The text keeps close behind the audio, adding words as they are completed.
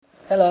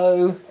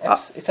Hello.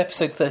 It's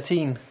episode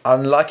 13.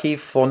 Unlucky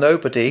for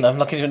nobody. I'm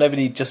lucky for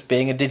nobody just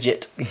being a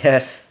digit.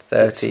 Yes,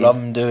 13. It's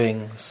Rum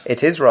Doings.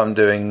 It is Rum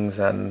Doings,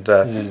 and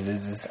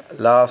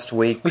last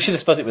week... We should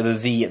have spelled it with a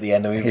Z at the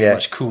end and we'd be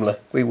much cooler.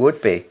 We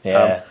would be.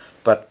 Yeah.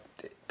 But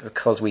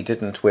because we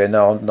didn't, we're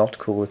now not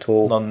cool at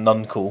all.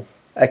 None cool.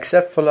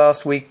 Except for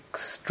last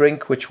week's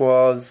drink, which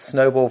was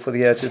Snowball for the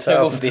year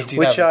 2000,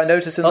 which I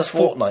noticed in last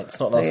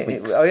fortnight's, not last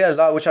week's. Oh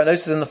yeah, which I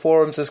noticed in the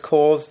forums has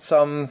caused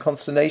some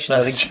consternation.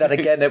 That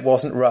again, it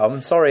wasn't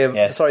rum. Sorry,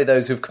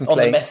 those who've complained.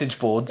 On the message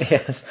boards,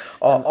 yes,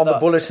 on the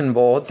bulletin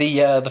boards,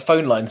 the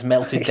phone lines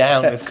melted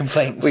down with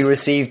complaints. We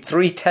received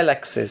 3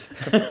 telexes.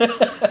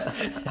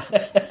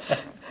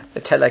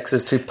 The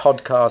telexes to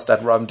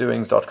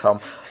podcast@rumdoings.com.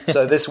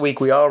 So this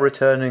week we are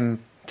returning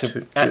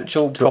to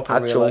actual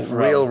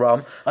real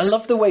rum. I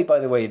love the way, by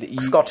the way, that you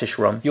Scottish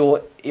rum.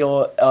 Your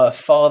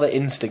father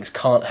instincts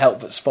can't help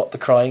but spot the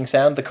crying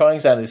sound. The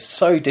crying sound is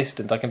so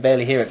distant I can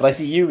barely hear it, but I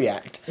see you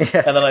react, and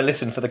then I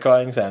listen for the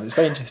crying sound. It's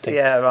very interesting.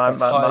 Yeah,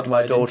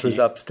 my daughter's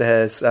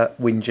upstairs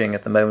whinging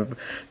at the moment.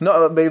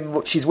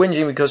 She's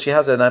whinging because she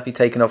has her nappy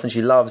taken off and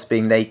she loves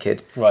being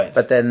naked. Right.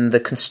 But then the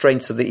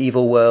constraints of the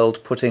evil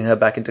world putting her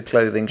back into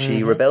clothing,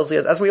 she rebels,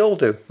 as we all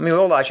do. I mean,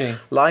 we're all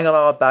lying on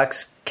our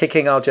backs,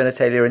 kicking our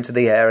genitalia into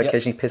the air,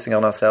 occasionally pissing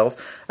on ourselves,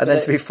 and then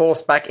to be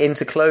forced back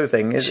into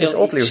clothing is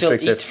awfully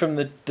restrictive. She'll eat from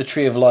the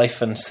tree of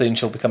life, and soon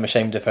she'll become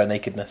ashamed of her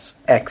nakedness.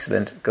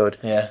 Excellent, good.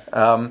 Yeah.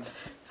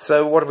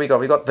 So what have we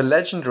got? We got the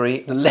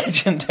legendary. You'll know.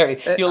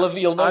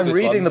 I'm this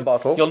reading one. the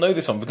bottle. You'll know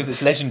this one because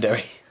it's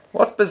legendary.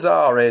 What's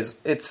bizarre is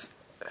it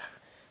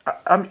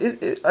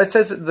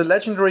says the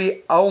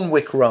legendary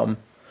Alnwick rum.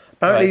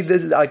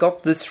 Apparently, I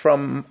got this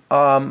from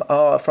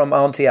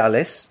Auntie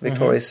Alice,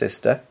 Victoria's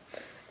sister.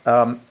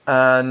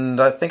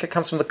 And I think it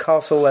comes from the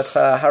castle at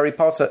Harry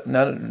Potter.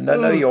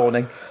 No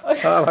yawning.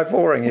 Am I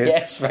boring you?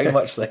 Yes, very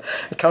much so.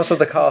 It comes from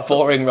the castle.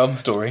 Boring rum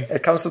story.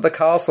 It comes from the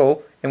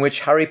castle in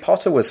which Harry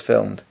Potter was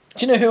filmed.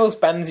 Do you know who else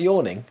bans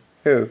yawning?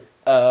 Who?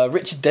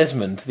 Richard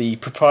Desmond, the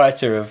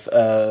proprietor of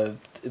the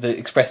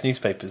Express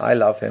newspapers. I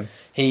love him.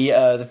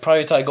 The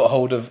proprietor got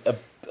hold of a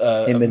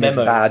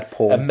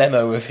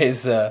memo of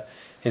his at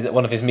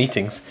one of his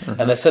meetings,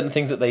 and there's certain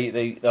things that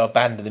they are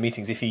banned in the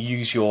meetings. If you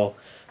use your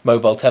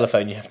mobile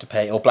telephone, you have to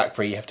pay, or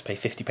BlackBerry, you have to pay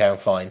 £50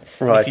 fine.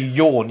 Right. And if you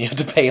yawn, you have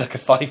to pay like a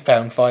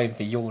 £5 fine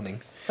for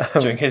yawning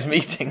during his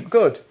meetings.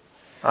 Good.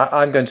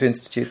 I'm going to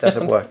institute that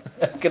at work.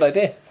 Good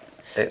idea.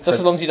 Just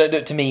as long as you don't do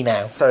it to me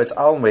now. So it's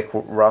Alnwick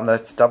rum.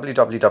 That's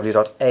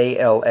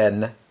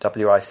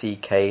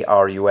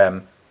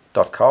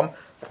www.alnwickrum.com.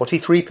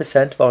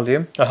 43%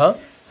 volume.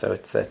 So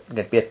it's going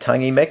to be a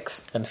tangy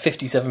mix. And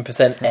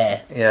 57%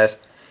 air. Yes.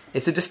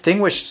 It's a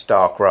distinguished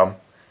dark rum,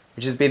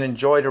 which has been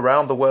enjoyed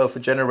around the world for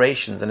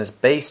generations and is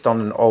based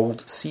on an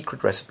old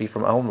secret recipe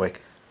from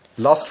Alnwick.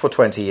 Lost for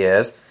 20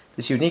 years,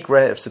 this unique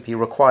recipe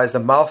requires the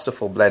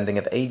masterful blending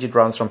of aged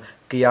rums from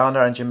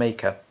Guyana and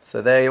Jamaica.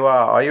 So there you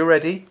are. Are you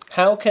ready?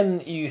 How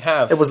can you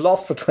have... It was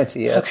lost for 20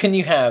 years. How can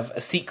you have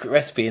a secret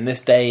recipe in this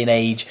day and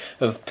age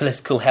of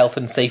political health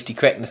and safety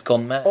correctness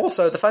gone mad?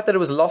 Also, the fact that it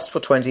was lost for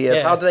 20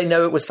 years, how do they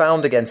know it was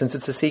found again since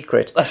it's a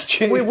secret? That's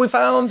true. We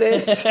found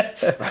it.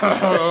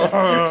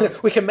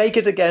 We can make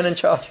it again and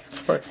charge you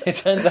for it. It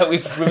turns out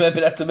we've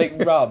remembered how to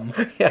make rum.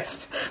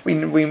 Yes. We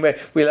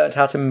learned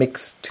how to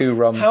mix 2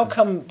 rums. How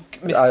come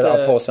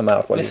I'll pour some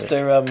out.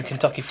 Mr.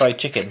 Kentucky Fried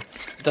Chicken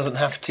doesn't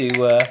have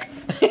to...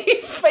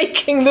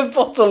 faking the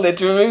bottle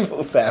lid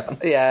removal sound.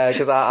 Yeah,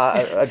 because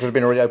I would have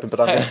been already open, but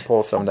I'm going to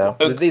pour some now.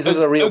 This is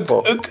a real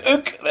pour.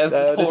 This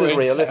is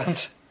real.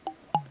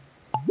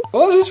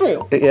 Was this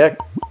real? Yeah.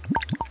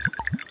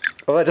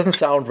 Well, it doesn't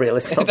sound real.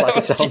 It sounds like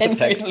a sound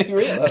effect.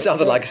 Real. It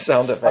sounded like a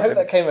sound effect. I hope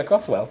that came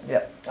across well.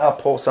 Yeah. I'll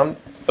pour some.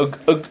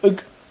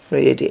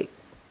 Ready.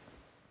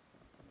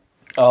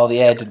 Oh,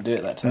 the air didn't do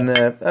it that time.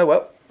 No. Oh,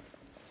 well.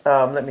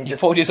 Let me You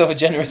poured yourself a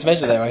generous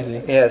measure there, I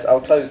see. Yes,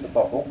 I'll close the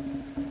bottle.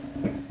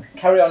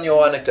 Carry on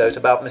your anecdote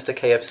about Mr.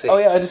 KFC. Oh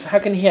yeah, how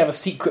can he have a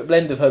secret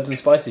blend of herbs and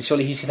spices?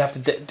 Surely he should have to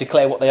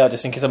declare what they are,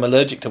 just in case I'm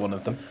allergic to one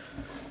of them.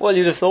 Well,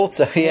 you'd have thought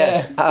so.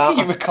 Yeah. Look at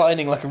you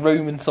reclining like a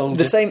Roman soldier.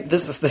 This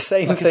is the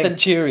same like thing. A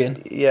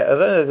centurion. Yeah, I don't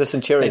know if the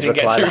centurion's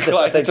reclining.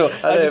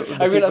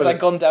 I realised I'd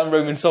gone down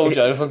Roman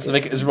soldier. I just wanted to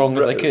make it as wrong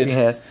as I could.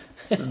 Yes.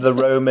 The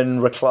Roman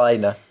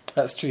recliner.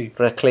 That's true.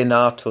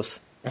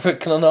 Reclinatus.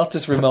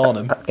 Reclinatus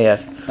Romanum.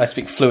 Yes. I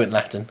speak fluent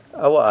Latin.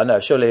 Oh, well, I know.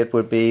 Surely it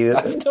would be...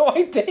 I have no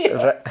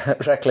idea.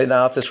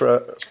 Reclinatus...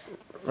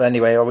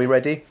 Anyway, are we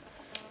ready?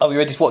 Are we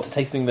ready for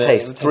tasting the...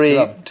 Taste.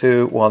 3,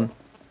 2, 1.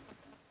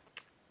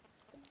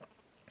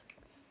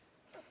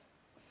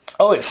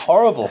 Oh, it's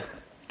horrible.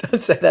 Don't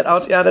say that.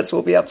 Auntie Alice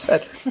will be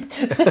upset.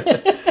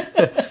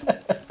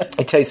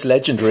 It tastes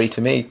legendary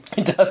to me.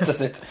 It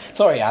does it?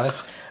 Sorry,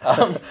 Alice.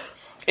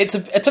 I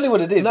tell you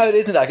what it is. No, it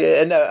isn't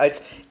actually. No,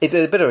 it's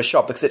a bit of a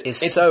shock because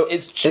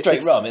it's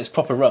straight rum. It's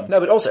proper rum. No,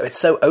 but also it's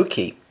so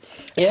oaky.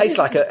 It tastes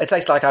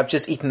like I've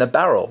just eaten a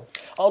barrel.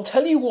 I'll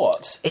tell you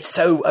what. It's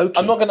so oaky.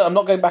 I'm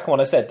not going back on what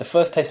I said. The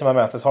first taste in my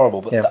mouth is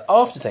horrible, but the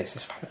aftertaste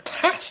is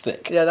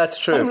fantastic. Yeah, that's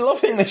true. I'm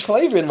loving this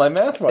flavour in my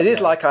mouth right now. It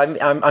is like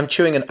I'm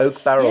chewing an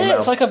oak barrel now. Yeah,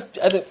 it's like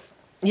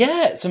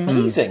it's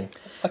amazing.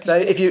 So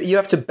if you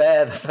have to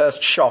bear the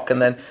first shock,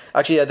 and then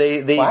actually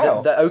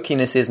the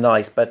oakiness is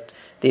nice, but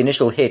the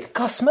initial hit.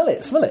 God, smell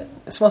it!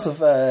 It smells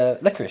of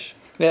licorice.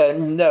 Yeah,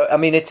 no, I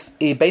mean its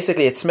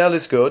smell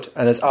is good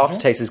and its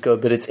aftertaste is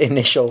good, but its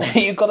initial.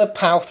 You've got to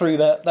power through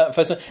that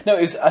first one. No,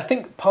 it was. I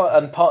think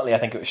partly I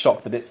think it was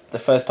shocked that it's the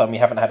first time we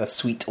haven't had a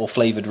sweet or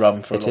flavoured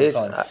rum for a long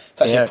time.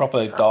 It's actually a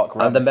proper dark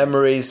rum. And the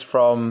memories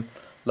from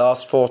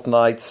last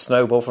fortnight's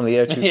Snowball from the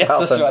year 2000.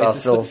 Yes,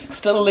 that's right.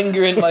 Still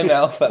linger in my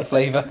mouth, that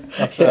flavour.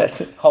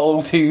 Yes.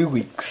 Whole 2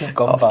 weeks have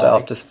gone by.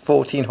 After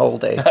 14 whole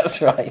days.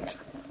 That's right.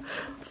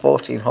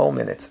 14 whole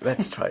minutes.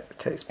 Let's try to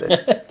taste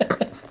it.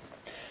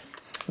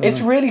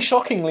 It's really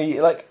shockingly,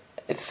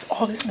 it's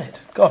odd, isn't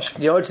it? Gosh.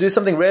 You know, to do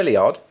something really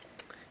odd,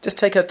 just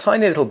take a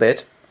tiny little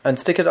bit and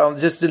stick it on,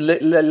 just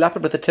lap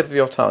it with the tip of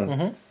your tongue.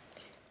 Mm-hmm.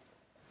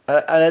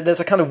 And there's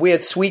a kind of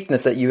weird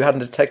sweetness that you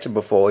hadn't detected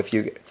before if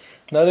you...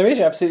 No, there is,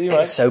 you're absolutely right.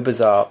 It's so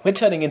bizarre. We're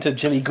turning into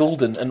Jilly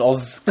Goulden and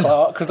Oz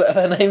Clarke, because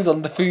their names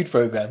on the food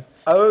programme.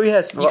 Oh,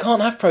 yes. You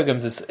can't have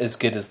programmes as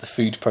good as the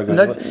food programme.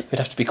 No. It would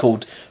have to be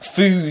called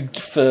Food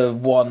for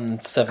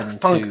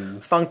 172.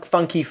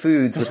 Funky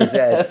Foods with a Z.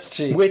 That's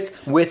true.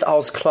 With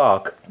Oz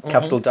Clarke,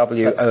 capital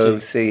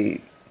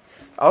W-O-C.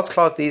 Oz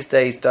Clarke these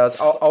days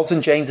does Oz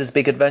and James's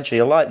Big Adventure.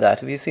 You'll like that.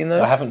 Have you seen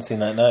those? I haven't seen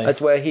that, no.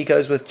 That's where he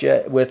goes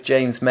with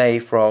James May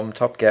from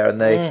Top Gear,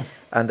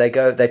 and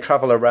they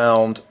travel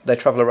around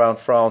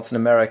France and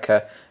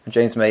America, and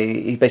James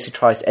May, he basically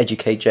tries to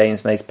educate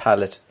James May's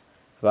palate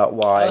about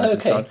wines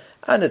and so on.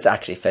 And it's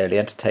actually fairly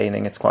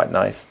entertaining. It's quite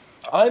nice.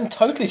 I'm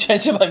totally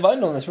changing my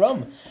mind on this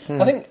rum.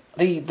 I think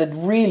the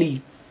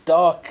really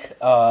dark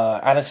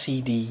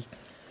aniseedy,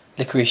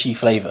 licoricey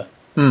flavour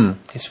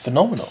is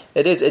phenomenal.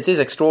 It is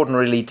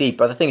extraordinarily deep,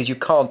 but the thing is you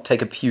can't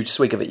take a huge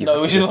swig of it.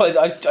 Which is why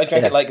I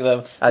drank it like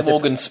the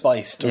Morgan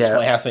Spiced, which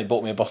my housemate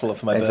bought me a bottle of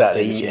for my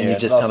birthday this year. And you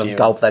just kind of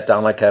gulp that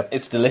down like a...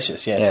 It's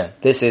delicious, yes. Yeah,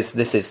 this is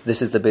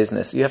the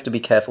business. You have to be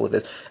careful with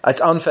this. It's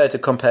unfair to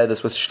compare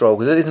this with Stroh,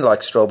 because it isn't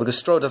like Stroh, because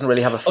Stroh doesn't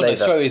really have a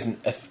flavour. Oh no, Stroh isn't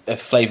a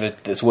flavour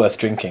that's worth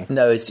drinking.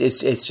 No, it's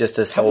just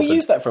a solvent. Have we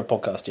used that for a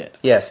podcast yet?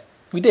 Yes.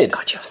 We did?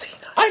 God, you're seeing.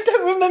 I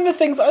don't remember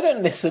things. I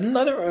don't listen.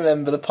 I don't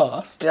remember the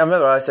past. Yeah, I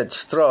remember I said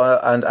Stroh,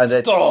 and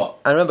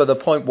I remember the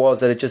point was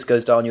that it just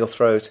goes down your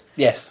throat.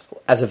 Yes,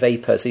 as a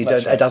vapour, so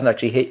it doesn't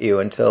actually hit you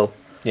until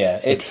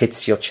it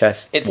hits your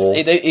chest wall.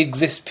 It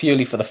exists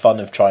purely for the fun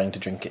of trying to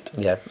drink it.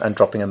 Yeah, and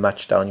dropping a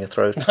match down your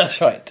throat. That's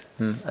right.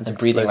 And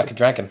breathing like a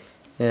dragon.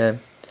 Yeah,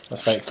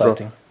 that's very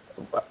exciting.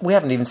 We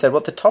haven't even said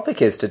what the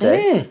topic is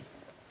today.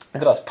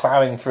 Look at us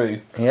ploughing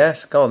through.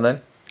 Yes, go on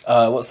then.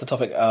 What's the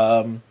topic?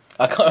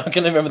 I can't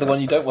remember the one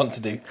you don't want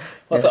to do.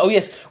 Oh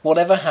yes,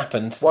 whatever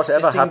happened to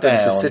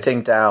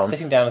sitting down?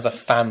 Sitting down as a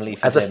family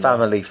for dinner. As a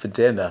family for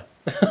dinner.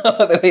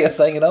 The way you're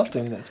saying it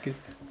after me, that's good.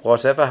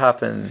 Whatever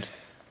happened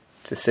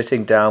to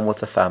sitting down with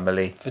the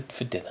family for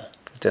dinner?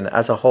 For dinner,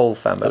 as a whole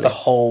family. As a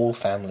whole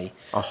fammy.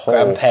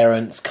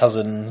 Grandparents,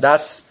 cousins.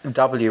 That's WHO.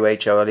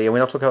 We're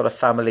not talking about a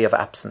family of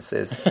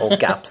absences or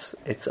gaps.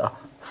 It's a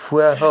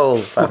whole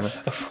family.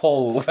 A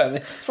whole family.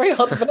 It's very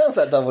hard to pronounce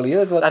that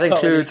W. That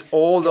includes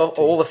all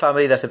the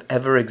family that have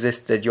ever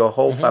existed. Your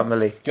whole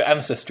family. Your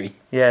ancestry.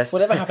 Yes.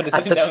 Whatever happened to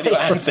sitting down with your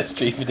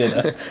ancestry for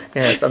dinner?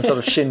 Yes, some sort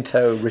of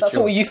Shinto ritual. That's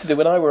what we used to do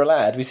when I were a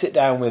lad. We sit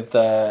down with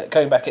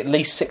going back at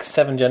least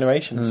 6-7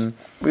 generations.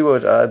 We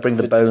would bring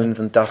the bones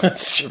and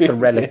dust, the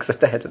relics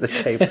at the head of the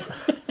table.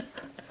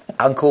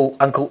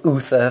 Uncle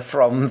Uther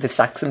from the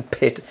Saxon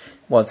pit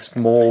wants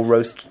more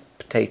roast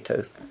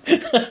potatoes.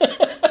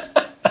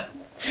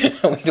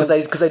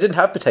 Because they didn't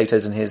have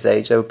potatoes in his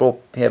age. They were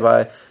brought here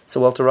by Sir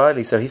Walter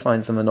Raleigh, so he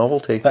finds them a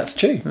novelty. That's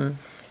true.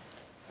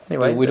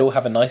 Anyway, we'd all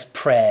have a nice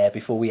prayer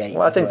before we ate.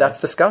 Well, I think that's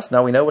discussed.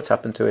 Now we know what's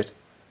happened to it.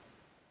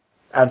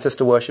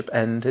 Ancestor worship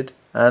ended,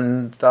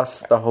 and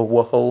thus the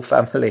whole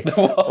family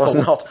was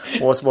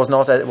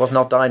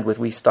not dined with.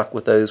 We stuck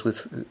with those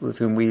with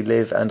whom we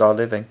live and are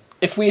living.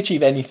 If we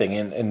achieve anything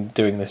in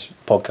doing this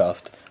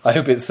podcast, I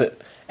hope it's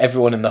that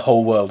everyone in the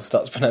whole world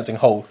starts pronouncing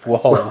whole.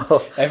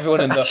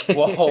 Everyone in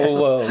the whole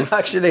world.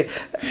 Actually,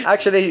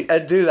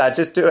 do that.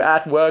 Just do it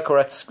at work or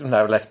at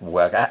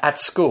at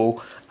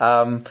school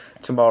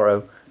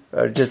tomorrow.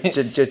 Just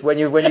when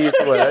you use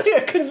the word.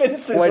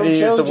 When you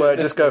use the word,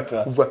 just go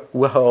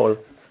whole.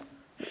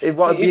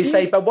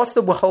 But what's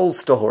the whole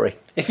story?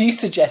 If you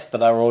suggest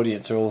that our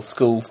audience are all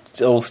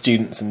all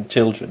students and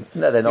children,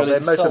 no, they're not.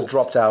 Most have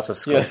dropped out of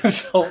school.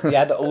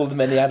 All the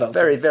many adults.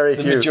 Very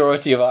few. The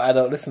majority of our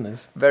adult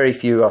listeners. Very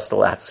few are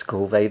still at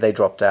school. They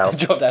dropped out.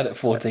 They dropped out at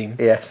 14.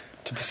 Yes,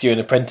 to pursue an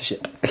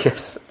apprenticeship.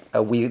 Yes,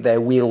 they're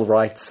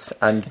wheelwrights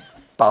and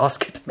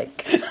basket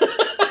makers.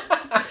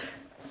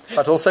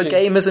 But also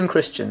gamers and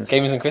Christians.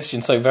 Gamers and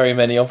Christians, so very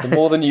many of them.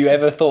 More than you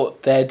ever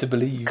dared to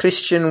believe.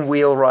 Christian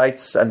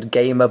wheelwrights and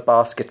gamer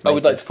basket makers. I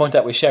would like to point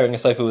out we're sharing a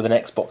sofa with an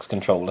Xbox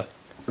controller.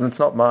 It's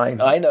not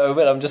mine. I know,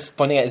 but I'm just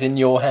pointing out it's in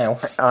your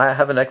house. I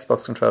have an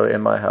Xbox controller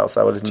in my house.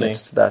 I will admit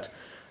to that.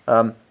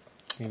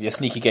 You have your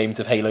sneaky games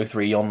of Halo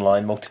 3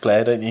 online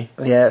multiplayer, don't you?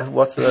 Yeah,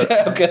 what's the...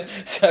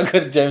 So how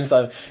good James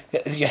Simon.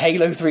 Your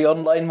Halo 3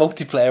 online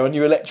multiplayer on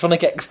your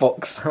electronic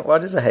Xbox.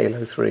 What is a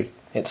Halo 3?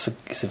 It's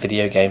a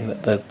video game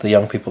that the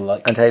young people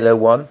like. And Halo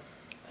 1?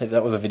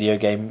 That was a video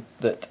game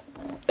that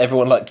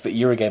everyone liked, but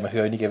Eurogamer, who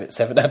only gave it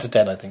 7 out of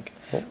 10, I think.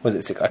 Was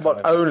it 6? I can't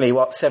remember. Only,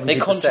 70%? They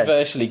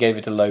controversially gave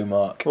it a low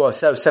mark. Well,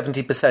 so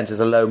 70% is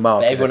a low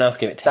mark. But everyone else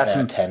gave it 10 out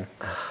of 10.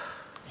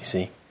 You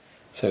see?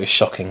 So it was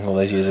shocking all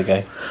those years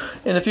ago.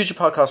 In a future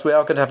podcast, we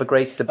are going to have a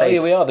great debate. Oh,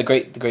 yeah, we are. The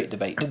great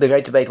debate. The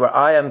great debate where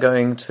I am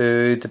going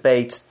to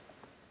debate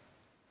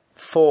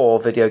 4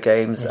 video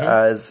games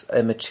as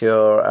a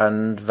mature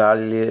and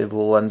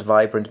valuable and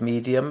vibrant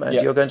medium, and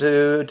you're going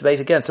to debate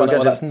again. So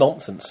that's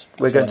nonsense.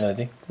 We're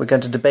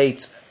going to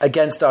debate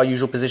against our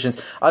usual positions.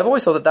 I've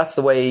always thought that that's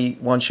the way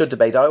one should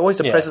debate. It always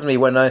depresses me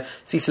when I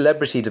see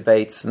celebrity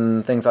debates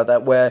and things like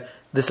that, where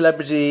the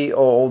celebrity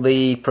or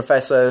the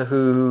professor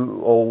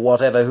or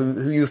whatever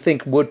who you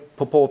think would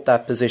purport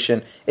that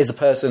position is the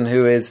person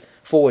who is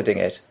forwarding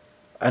it.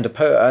 And the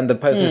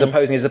person who's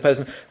opposing is the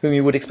person whom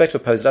you would expect to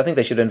oppose it. I think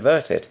they should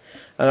invert it.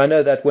 And I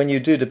know that when you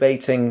do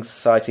debating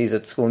societies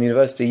at school and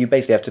university, you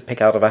basically have to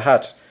pick out of a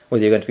hat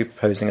whether you're going to be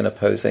proposing and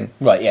opposing.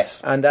 Right,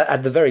 yes. And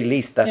at the very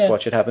least, that's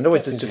what should happen. It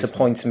always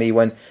disappoints me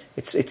when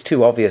it's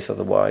too obvious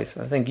otherwise.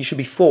 I think you should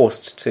be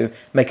forced to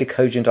make a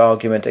cogent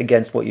argument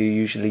against what you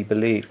usually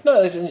believe.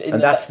 No,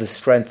 that's the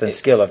strength and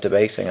skill of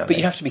debating, I think.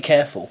 You have to be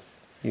careful.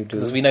 You do.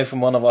 Because as we know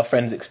from one of our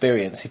friends'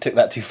 experience, he took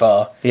that too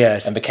far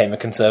and became a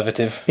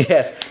conservative.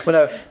 Yes.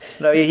 Well,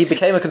 no, he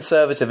became a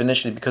conservative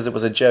initially because it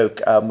was a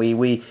joke.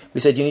 We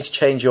said, you need to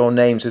change your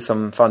name to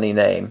some funny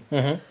name.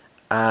 Mm-hmm.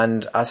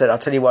 And I said, I'll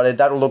tell you what,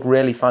 that'll look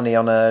really funny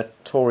on a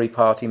Tory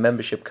party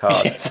membership card.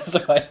 Yes,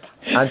 that's right.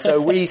 And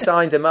so we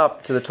signed him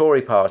up to the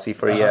Tory party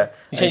for a year.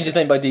 He changed his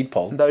name by deed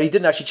poll? No, he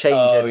didn't actually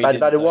change it,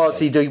 but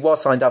he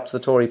was signed up to the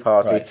Tory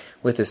party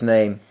with his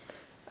name.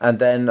 And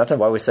then, I don't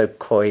know why we're so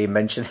coy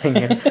mentioning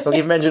him.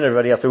 We'll mention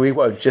everybody else, but we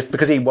won't, just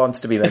because he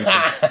wants to be mentioned,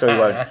 so we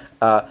won't.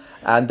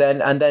 And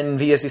then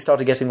he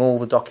started getting all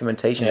the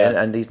documentation in,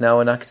 and he's now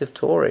an active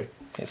Tory.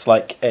 It's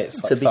like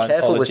so be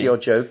careful with your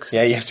jokes.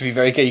 Yeah, you have to be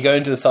very careful. You go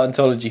into the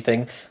Scientology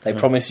thing, they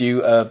promise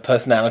you a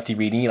personality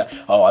reading. You're like,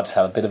 I'll just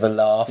have a bit of a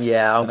laugh.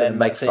 Yeah, I'm going to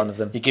make fun of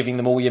them. You're giving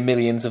them all your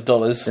millions of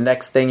dollars. The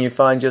next thing you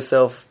find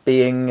yourself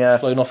being...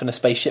 flown off in a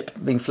spaceship.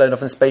 Being flown off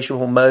in a spaceship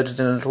or murdered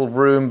in a little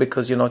room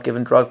because you're not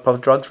given proper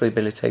drugs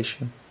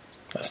rehabilitation.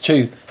 That's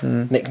true.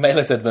 Nick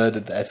Mailer said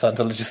murdered there.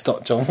 Scientologist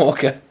not John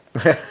Walker.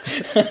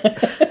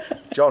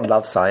 John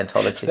loves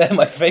Scientology. They're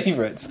my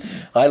favourites.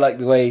 I like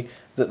the way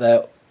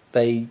that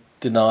they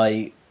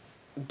deny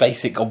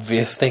basic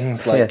obvious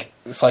things like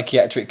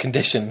psychiatric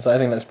conditions. I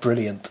think that's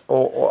brilliant.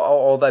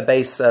 Or they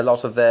base a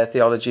lot of their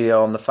theology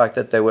on the fact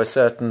that there were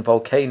certain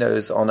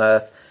volcanoes on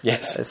Earth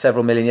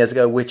several million years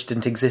ago which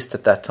didn't exist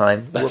at that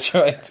time. That's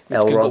right.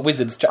 Got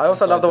wizards. I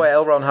also love the way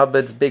L. Ron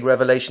Hubbard's big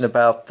revelation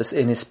about this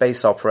in his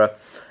space opera.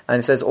 And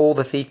it says all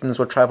the Thetans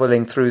were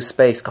travelling through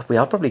space. God, we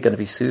are probably going to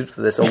be sued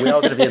for this, or we are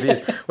going to be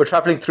abused. We're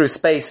travelling through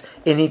space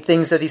in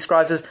things that he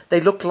describes as,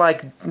 they look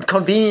like,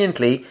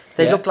 conveniently,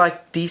 look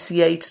like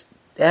DC-8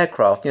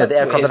 aircraft. You know, the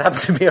aircraft that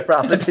happens to be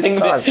around at this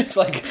time. It's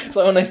like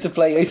when I used to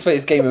play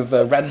this game of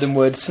random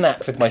word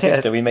snap with my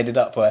sister. We made it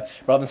up where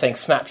rather than saying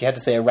snap, you had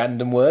to say a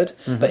random word.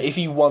 Mm-hmm. But if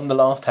you won the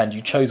last hand,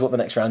 you chose what the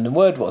next random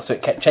word was, so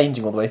it kept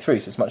changing all the way through.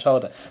 So it's much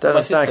harder. Don't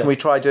understand. Can we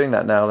try doing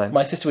that now then?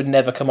 My sister would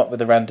never come up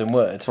with a random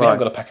word. We haven't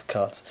got a pack of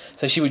cards,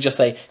 so she would just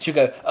say, she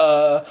would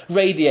go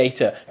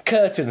radiator,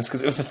 curtains,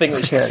 because it was the thing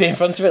that she could see in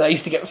front of it. I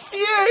used to get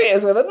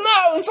furious with her.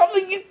 No,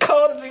 something you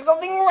can't see,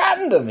 something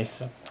random.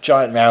 It's a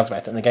giant rouse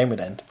about it, and the game would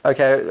end.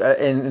 Okay,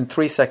 in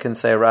 3 seconds,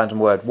 say a random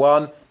word.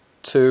 1,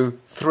 2,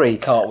 3.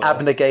 Cartwheel.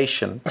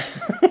 Abnegation.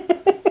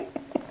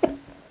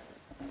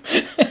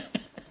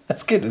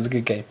 That's good. It's a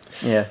good game.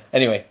 Yeah.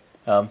 Anyway,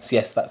 so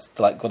yes, that's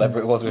like whatever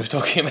it was we were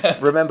talking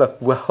about. Remember,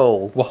 we're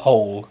whole. We're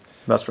whole.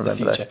 Must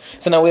remember that.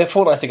 So now, a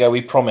fortnight ago,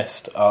 we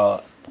promised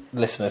our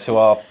listeners who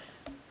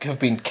have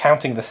been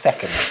counting the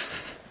seconds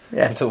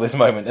until this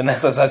moment, and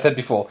as I said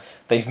before,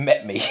 they've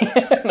met me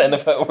and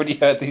have already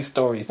heard these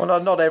stories.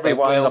 Well, not every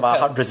one of our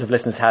hundreds of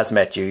listeners has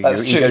met you.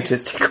 That's you true.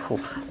 Egotistical,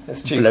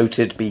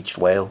 bloated beach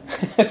whale.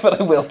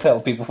 But I will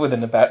tell people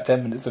within about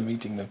 10 minutes of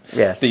meeting them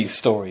these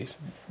stories.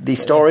 The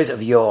stories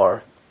of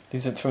yore.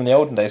 These are from the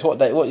olden days.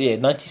 What year?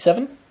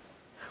 97?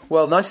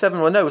 Well, 97.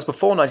 Well, no, it was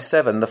before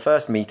 97. The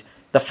first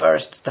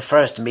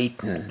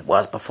meeting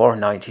was before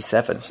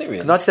 97.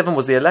 Seriously? 97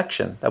 was the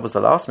election. That was the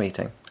last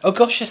meeting. Oh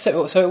gosh, yes, so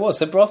it was.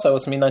 So Brasso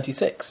was to me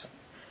 96.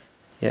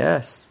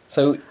 Yes.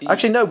 So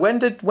actually, no. When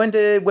did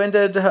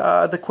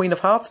the Queen of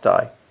Hearts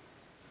die?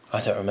 I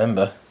don't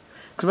remember.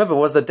 Because remember, it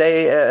was the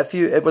day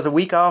It was a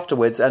week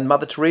afterwards, and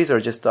Mother Teresa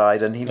had just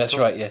died, and he was. That's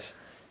right. Yes.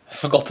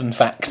 Forgotten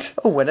fact.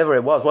 Oh, whenever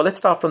it was. Well, let's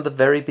start from the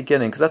very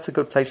beginning, because that's a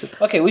good place.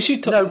 Okay, we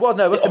should talk... No,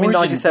 it must have been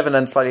 97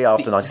 and slightly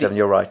after 97,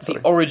 you're right. Sorry.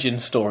 The origin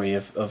story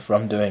of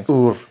Rum Doings.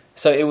 Ur.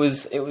 So it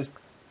was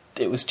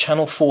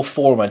Channel 4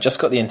 Forum. I just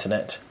got the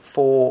internet.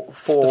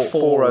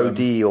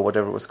 4OD or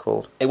whatever it was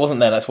called. It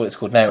wasn't there. That's what it's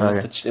called now.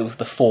 It was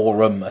the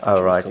Forum. I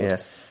think right.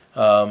 Yes.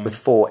 With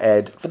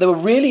 4Ed. But they were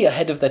really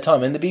ahead of their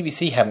time, and the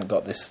BBC hadn't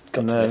got to this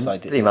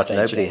idea. Pretty much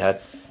nobody had.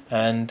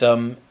 And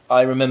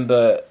I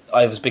remember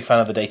I was a big fan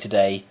of the Day to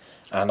Day.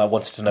 And I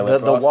wanted to know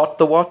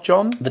the what,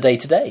 John? The Day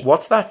to Day.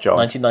 What's that, John?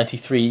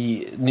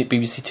 1993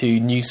 BBC Two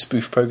news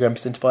spoof program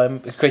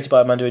created by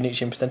Armando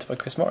Iannucci and presented by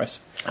Chris Morris.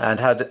 And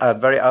had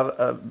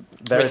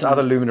various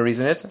other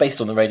luminaries in it.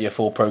 Based on the Radio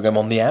 4 program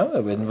On the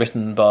Hour, and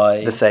written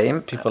by the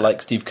same people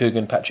like Steve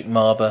Coogan, Patrick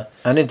Marber,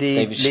 and indeed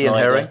David Lee and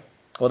Schneider. Herring.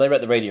 Well, they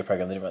wrote the radio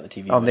program. They didn't write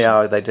the TV. On the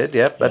Hour, they did,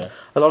 yeah. But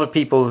a lot of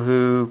people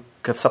who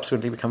have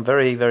subsequently become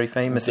very, very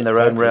famous in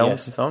their own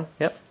realms and so on.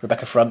 Yep.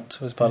 Rebecca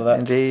Front was part of that.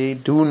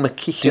 Indeed. Doon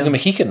McKeegan. Dougal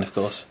McKeegan, of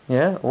course.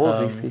 Yeah, all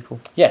of these people.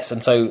 Yes,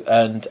 and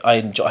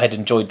I had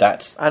enjoyed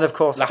that. And of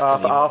course,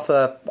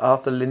 Arthur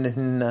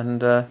Linehan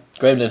and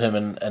Graham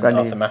Linehan and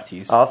Arthur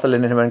Matthews. Arthur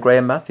Linehan and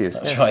Graham Matthews.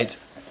 That's right.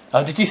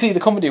 Did you see the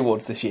Comedy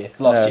Awards last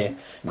year?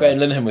 Graham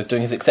Linehan was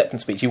doing his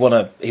acceptance speech. He won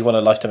a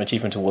Lifetime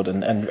Achievement Award,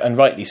 and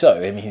rightly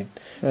so. I mean,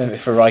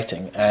 for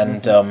writing,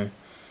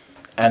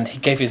 and he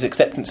gave his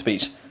acceptance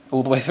speech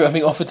all the way through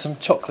having offered some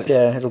chocolate.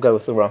 Yeah, it'll go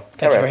with the rum.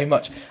 Thank you very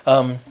much.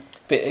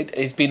 But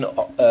it's been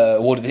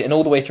awarded, and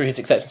all the way through his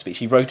acceptance speech,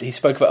 he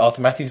spoke about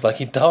Arthur Matthews like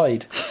he'd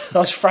died. And I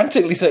was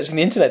frantically searching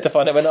the internet to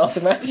find out when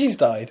Arthur Matthews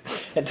died.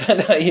 It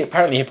turned out he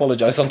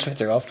apologised on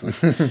Twitter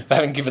afterwards for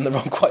having given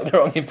quite the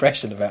wrong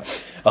impression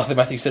about Arthur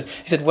Matthews. He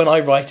said, when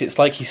I write, it's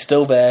like he's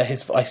still there.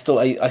 I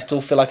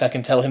still feel like I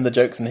can tell him the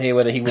jokes and hear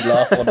whether he would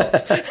laugh or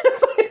not.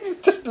 He's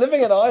just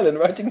living in Ireland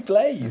writing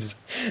plays.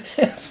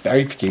 It's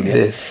very peculiar. It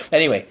is.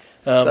 Anyway.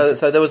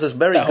 So there was this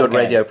very good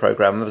radio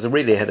programme that was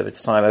really ahead of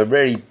its time, a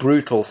very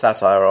brutal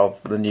satire of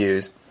the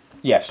news.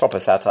 Yes. Proper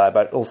satire,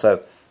 but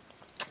also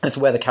it's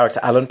where the character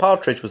Alan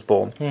Partridge was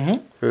born,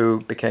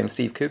 who became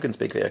Steve Coogan's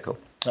big vehicle.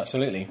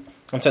 Absolutely.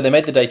 And so they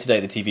made the Day to Day,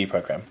 the TV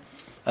programme.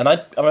 And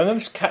I remember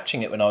just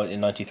catching it when I was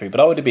in 93, but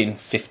I would have been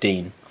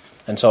 15,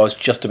 and so I was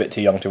just a bit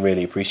too young to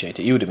really appreciate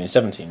it. You would have been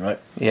 17, right?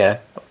 Yeah.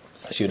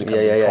 So you would have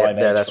come in prime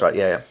age. Yeah, that's right,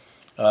 yeah.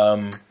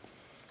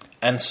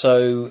 And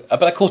so,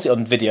 but I caught it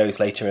on videos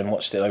later and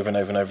watched it over and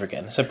over and over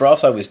again. So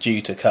Brass Eye was due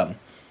to come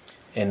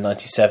in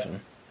 97,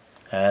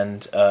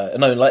 and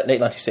late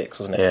 96,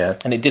 wasn't it? Yeah.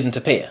 And it didn't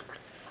appear.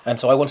 And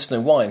so I wanted to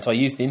know why, and so I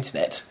used the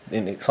internet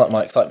in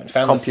my excitement,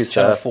 found the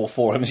Channel 4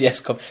 forums,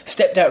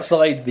 stepped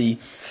outside the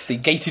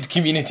gated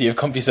community of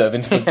CompuServe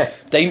into the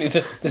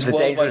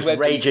dangerous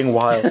raging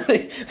wild,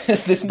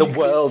 the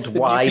world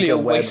wide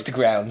waste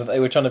ground that they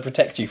were trying to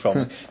protect you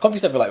from.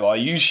 CompuServe were like, well, are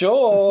you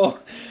sure?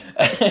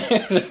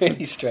 It was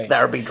really strange.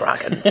 There'll be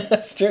dragons.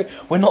 That's true.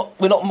 We're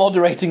not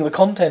moderating the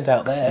content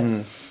out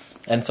there.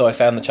 And so I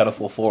found the Channel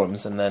 4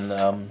 forums, and then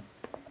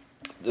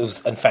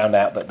found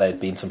out that there'd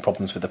been some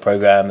problems with the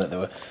programme,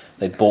 that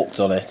they'd balked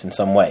on it in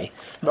some way.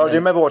 Well, do you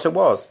remember what it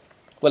was?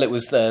 Well, it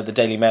was the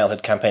Daily Mail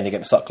had campaigned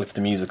against Sutcliffe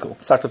the Musical.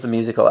 Sutcliffe the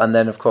Musical, and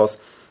then, of course,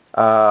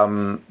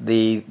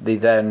 the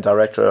then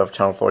director of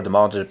Channel 4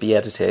 demanded it be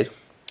edited,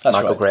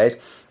 Michael Grade.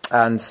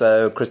 And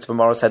so Christopher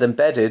Morris had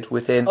embedded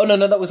within... Oh, no,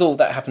 that was all.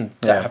 That happened.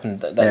 That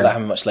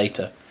happened much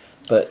later.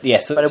 But,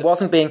 yes. But it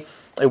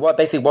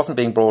basically wasn't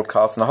being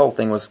broadcast, and the whole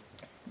thing was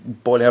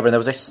boiling over, and there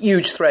was a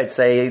huge thread,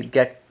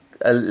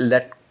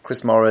 let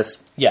Chris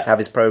Morris have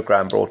his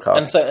programme broadcast.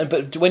 And so,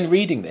 but when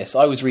reading this,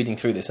 I was reading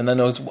through this, and then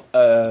there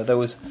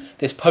was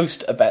this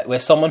post about where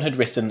someone had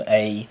written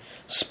a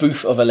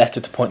spoof of a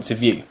letter to Points of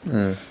View.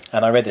 And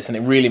I read this, and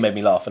it really made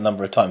me laugh a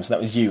number of times, and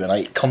that was you, and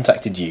I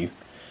contacted you,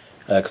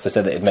 because I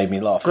said that it made me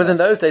laugh. Because in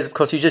those days, of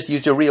course, you just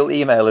used your real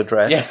email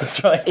address. Yes,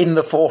 that's right. In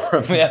the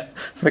forum. Yeah.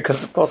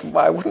 Because, of course,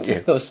 why wouldn't you?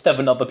 There were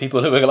 7 other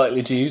people who were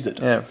likely to use it.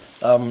 Yeah.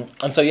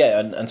 And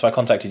so I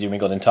contacted you and we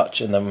got in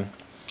touch, and then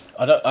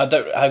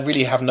I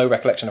really have no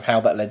recollection of how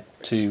that led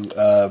to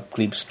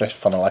Glebe's Thrift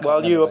Funnel.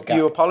 Well,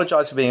 you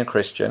apologised for being a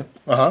Christian,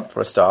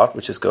 for a start,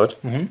 which is good.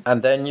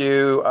 And then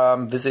you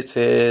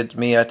visited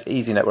me at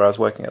EasyNet, where I was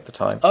working at the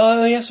time.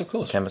 Oh, yes, of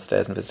course. You came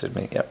upstairs and visited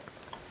me, yep.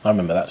 I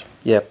remember that.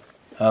 Yep.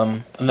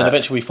 And then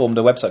eventually we formed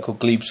a website called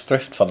Glebe's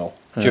Thrift Funnel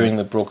during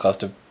the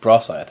broadcast of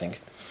Brass Eye, I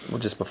think. Well,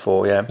 just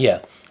before, yeah.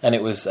 Yeah, and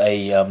it was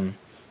a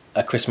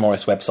Chris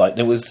Morris website.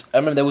 I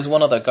remember there was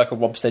one other guy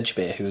called Rob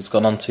Sedgbeer who has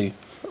gone on to...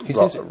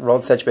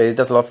 Rod Sedgbeer, he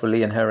does a lot for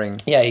Lee and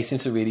Herring. Yeah, he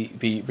seems to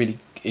be really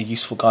a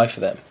useful guy for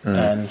them.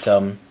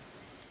 And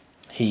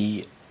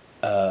he...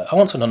 I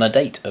once went on a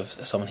date of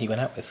someone he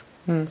went out with.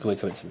 It's a weird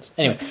coincidence.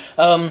 Anyway,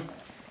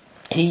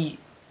 he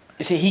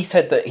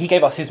said that he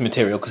gave us his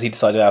material because he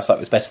decided our site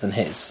was better than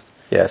his.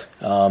 Yes.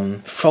 I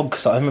remember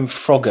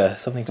Frogger,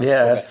 something called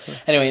Frogger.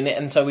 Anyway,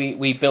 and so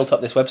we built up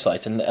this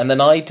website, and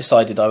then I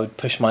decided I would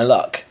push my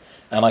luck,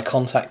 and I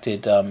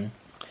contacted...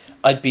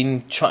 I'd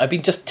been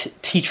just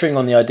teetering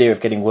on the idea of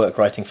getting work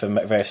writing for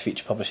various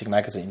feature publishing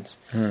magazines,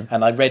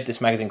 and I read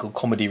this magazine called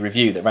Comedy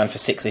Review that ran for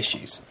 6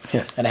 issues,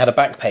 and it had a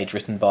back page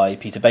written by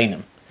Peter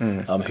Bainham,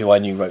 who I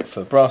knew wrote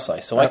for Brass Eye.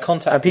 So I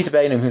contacted... And Peter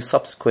Bainham, who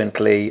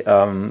subsequently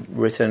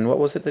written... What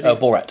was it?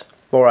 Borat.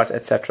 Borat,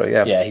 etc.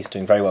 Yeah. Yeah, he's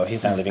doing very well.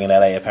 He's now living in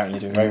LA, apparently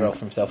doing very well for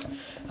himself.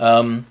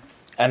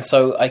 And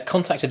so I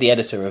contacted the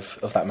editor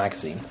of that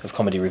magazine, of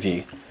Comedy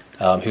Review,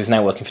 who's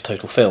now working for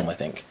Total Film, I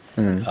think.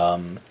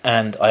 And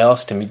I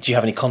asked him, do you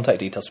have any contact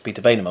details for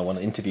Peter Bainham? I want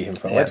to interview him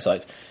for a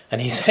website.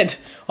 And he said,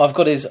 I've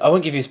got I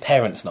won't give you his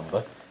parents'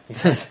 number. He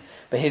said,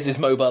 but here's his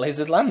mobile, here's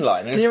his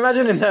landline. Can you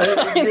imagine him?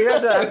 Can you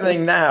imagine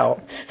happening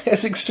now?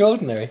 It's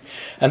extraordinary.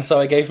 And so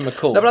I gave him a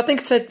call. No, but I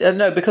think it said,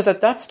 no, because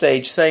at that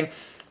stage saying,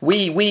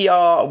 we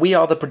are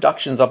the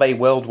productions of a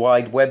World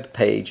Wide Web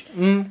page.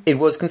 It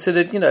was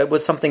considered, it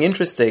was something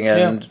interesting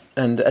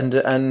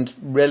and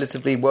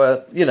relatively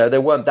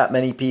there weren't that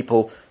many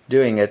people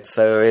doing it,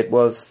 so it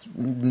was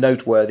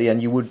noteworthy,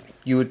 and you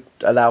would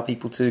allow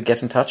people to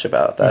get in touch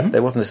about that.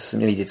 There wasn't this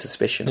immediate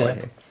suspicion.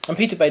 And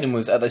Peter Bainham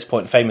was at this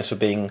point famous for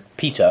being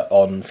Peter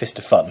on Fist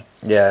of Fun.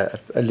 Yeah,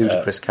 a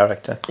ludicrous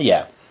character.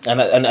 Yeah,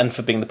 and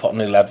for being the Pot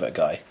Noodle advert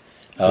guy.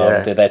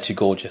 They're too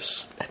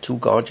gorgeous. They're too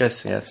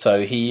gorgeous, yes.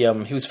 So he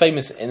was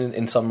famous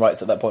in some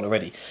rights at that point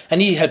already.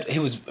 And he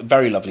was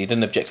very lovely. He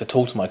didn't object at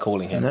all to my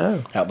calling him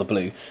out the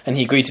blue. And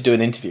he agreed to do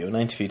an interview, and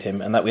I interviewed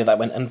him, and that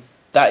went. And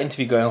that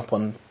interview going up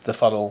on the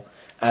funnel,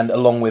 and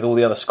along with all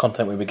the other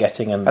content we were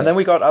getting. And then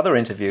we got other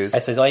interviews.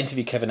 I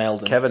interviewed Kevin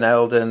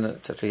Eldon,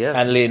 etc., yes.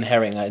 And Leon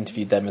Herring, I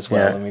interviewed them as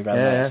well, and we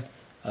ran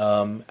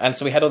that. And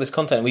so we had all this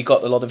content, and we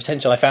got a lot of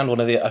attention. I found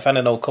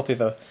an old copy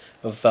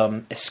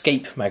of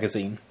Escape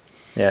magazine.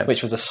 Yeah.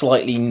 Which was a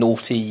slightly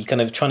naughty,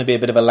 kind of trying to be a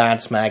bit of a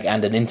lads mag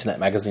and an internet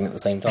magazine at the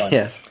same time.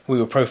 Yes. We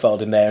were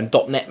profiled in there, and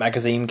 .NET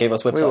magazine gave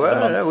us website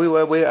of the month. We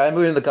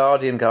were in the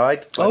Guardian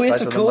Guide. Oh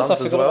yes, of course, I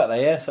forgot about that.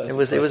 Yes, it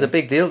was a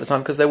big deal at the time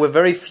because there were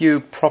very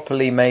few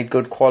properly made,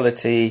 good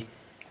quality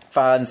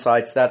fan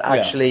sites that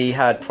actually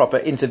had proper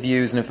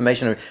interviews and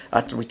information.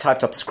 We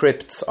typed up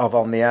scripts of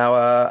On the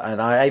Hour,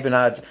 and I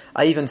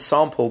even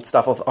sampled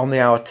stuff of On the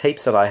Hour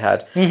tapes that I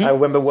had. I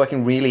remember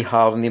working really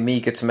hard on the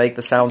Amiga to make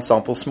the sound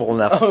sample small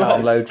enough to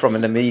download from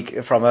an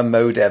Amiga, from a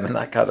modem and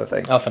that kind of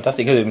thing. Oh,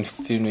 fantastic! It would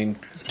have been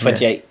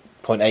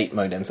 28.8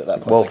 modems at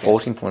that point. Well,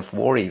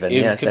 14.4 even.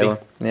 Yes, they were.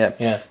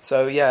 Yeah.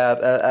 So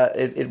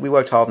we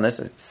worked hard on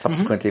it.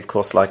 Subsequently, of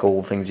course, like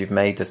all things you've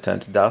made, has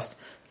turned to dust.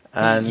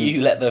 And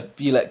you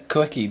let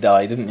Quickie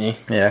die, didn't you?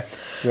 Yeah,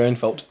 your own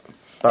fault.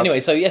 Anyway,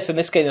 so yes, and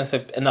this gave us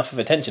enough of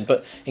attention.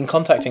 But in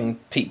contacting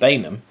Pete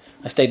Bainham,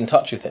 I stayed in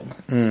touch with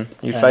him.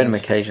 You phoned him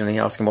occasionally,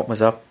 asked him what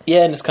was up.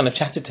 Yeah, and just kind of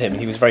chatted to him.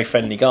 And he was a very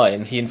friendly guy,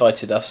 and he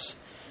invited us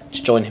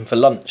to join him for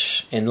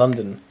lunch in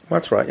London.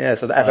 That's right. Yeah,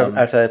 so at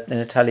an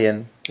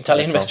Italian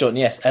restaurant,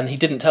 yes. And he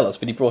didn't tell us,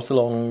 but he brought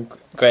along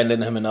Graham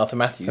Linehan and Arthur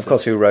Matthews, of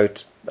course, who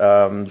wrote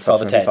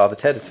Father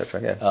Ted,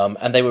 etc. Yeah,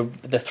 and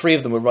the three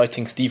of them were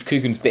writing Steve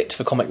Coogan's bit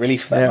for Comic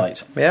Relief that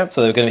night. Yeah,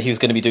 so he was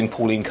going to be doing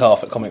Pauline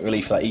Calf at Comic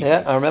Relief that evening.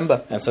 Yeah, I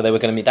remember. And so they were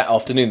going to meet that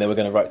afternoon. They were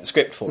going to write the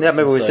script for. Yeah,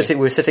 maybe we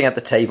were sitting at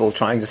the table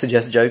trying to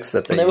suggest jokes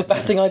that they were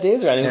batting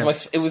ideas around.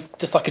 It was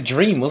just like a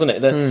dream, wasn't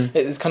it?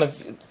 It was kind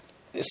of.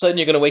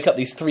 Certainly, you're going to wake up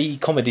these three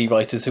comedy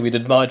writers who we'd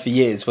admired for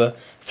years were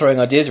throwing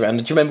ideas around.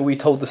 And do you remember we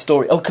told the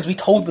story? Oh, because we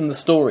told them the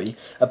story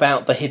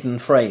about the hidden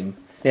frame.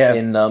 Yeah.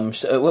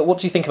 What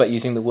do you think about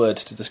using the word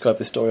to describe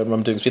this story on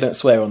Rum Dooms? We don't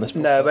swear on this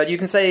podcast. No, but you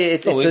can say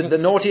it's the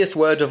naughtiest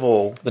word of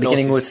all,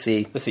 beginning with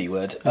C. The C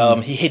word.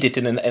 He hid it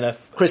in a...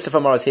 Christopher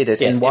Morris hid it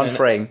in one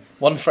frame.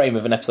 One frame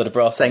of an episode of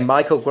Brass. Saying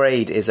Michael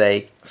Grade is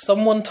a...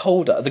 Someone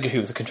told us, who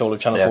was the controller of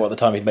Channel 4 at the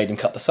time, he'd made him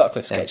cut the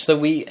Sutcliffe sketch.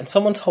 So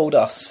someone told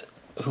us,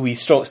 who we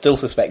still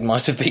suspect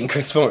might have been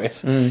Chris Morris.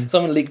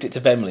 Someone leaked it to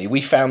Bemley.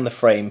 We found the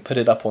frame, put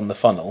it up on the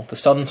funnel. The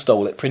Sun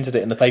stole it, printed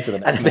it in the paper the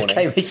next morning.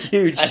 And it became a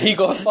huge... And he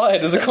got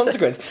fired as a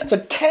consequence. So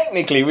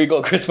technically we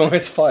got Chris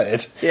Morris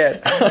fired.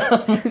 Yes.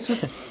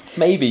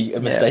 Maybe a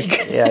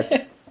mistake. Yeah. Yes.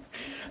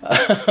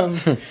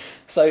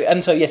 So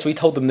yes, we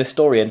told them this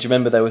story, and do you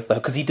remember there was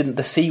because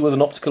the C was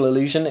an optical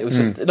illusion. It was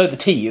just the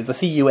T. It was the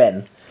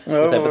CUN.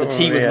 But the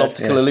T was an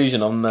optical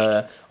illusion on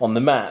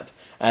the map.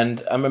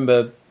 And I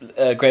remember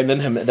Graham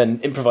Linehan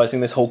then improvising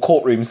this whole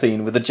courtroom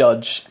scene with the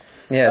judge.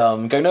 Yes.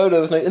 Going, no, there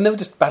was no... And they were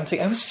just banting.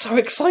 It was so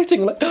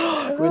exciting. Like,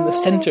 we're in the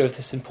centre of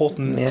this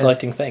important,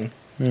 exciting thing.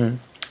 And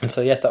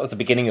so, yes, that was the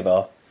beginning of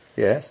our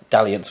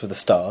dalliance with the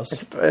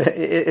stars.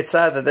 It's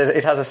sad that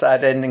it has a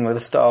sad ending where the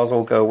stars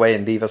all go away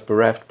and leave us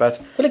bereft.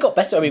 But it got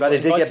better. I mean, but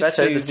it did get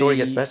better. The story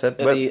gets better.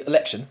 The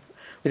election.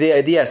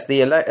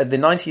 The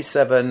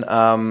 97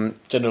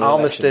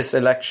 Armistice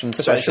election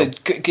special.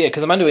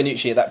 Because Armando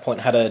Iannucci at that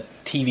point had a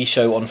TV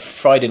show on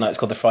Friday nights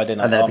called the Friday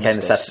Night Armistice. And then it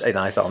became the Saturday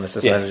Night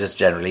Armistice, and then just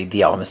generally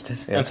the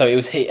Armistice. Yeah. And so it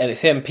was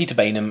him, Peter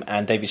Bainham,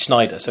 and David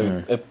Schneider,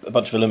 so a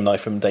bunch of alumni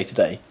from Day to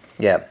Day.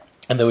 Yeah.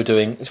 And they were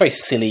doing... It's a very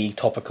silly,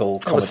 topical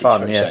comedy. It was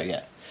fun, show,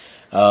 yeah.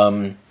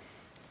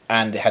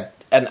 And it had...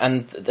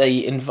 And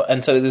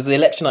so there was the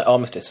election night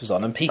Armistice was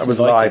on, and Pete was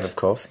live, of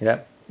course, yeah.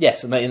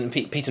 Yes, and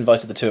Pete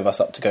invited the two of us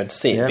up to go and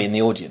see it, be in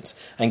the audience,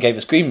 and gave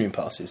us green room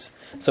passes.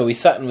 So we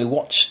sat and we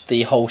watched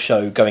the whole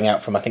show going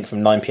out from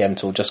 9 p.m.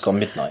 till just gone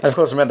midnight. And of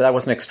course, remember that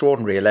was an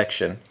extraordinary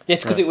election.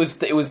 Yes, because it was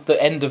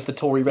the end of the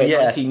Tory reign,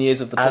 19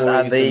 years of the Tories,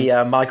 and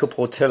the Michael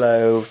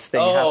Portillo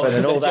thing happened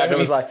and all that. It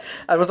was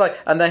like,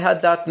 and they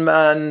had that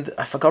man.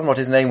 I've forgotten what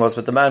his name was,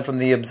 but the man from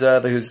the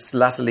Observer who's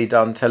latterly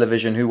done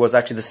television, who was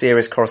actually the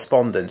serious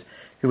correspondent,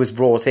 who was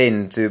brought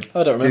in to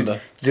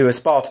do a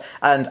spot.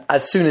 And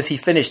as soon as he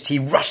finished, he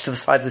rushed to the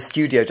side of the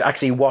studio to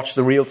actually watch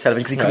the real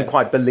television because he couldn't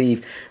quite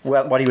believe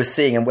what he was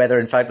seeing and whether,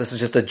 in fact, this was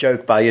just a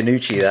joke by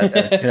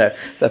Iannucci.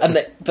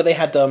 But they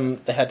had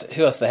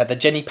who else? They had the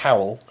Jenny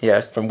Powell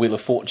from Wheel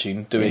of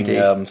Fortune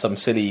doing some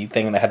silly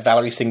thing, and they had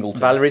Valerie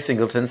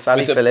Singleton,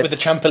 Sally Phillips with the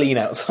trampoline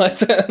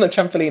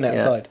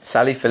outside.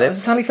 Sally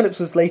Phillips. Sally Phillips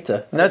was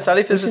later. No,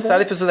 Sally Phillips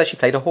was there. She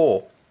played a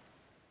whore.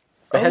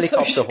 The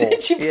helicopter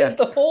whore. She played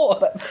the whore.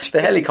 That's true.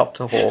 The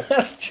helicopter whore.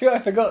 That's true. I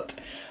forgot.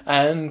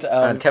 And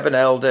Kevin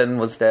Eldon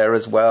was there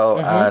as well,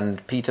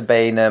 and Peter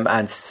Bainham,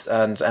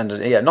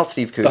 and not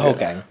Steve Coogan. The whole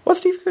gang. Was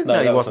Steve Coogan?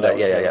 No, he wasn't there.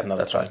 Yeah,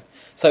 that's right.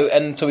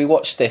 So we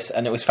watched this,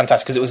 and it was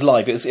fantastic because it was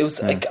live. It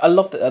was. I'd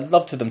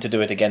love to them to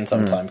do it again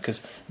sometime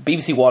because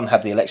BBC One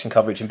had the election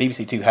coverage and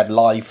BBC Two had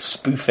live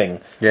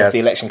spoofing of the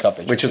election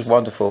coverage, which was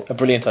wonderful. A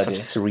brilliant idea.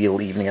 Such a surreal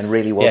evening, and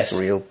really was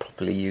surreal,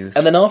 properly used.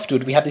 And then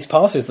afterward, we had these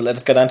passes that let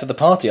us go down to the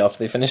party after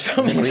they finished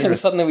filming. Really? So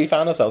suddenly we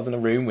found ourselves in a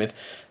room with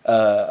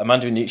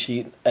Amanda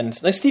Iannucci and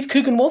Steve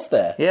Coogan was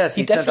there. Yes,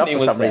 he definitely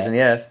turned up for some reason.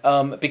 Yes,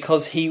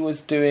 because he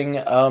was doing.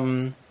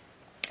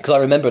 Because I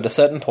remember at a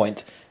certain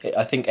point,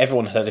 I think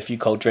everyone had a few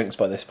cold drinks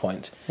by this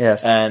point.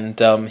 Yes.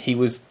 And he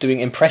was doing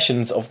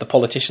impressions of the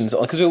politicians.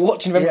 Because we were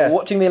watching, we were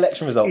watching the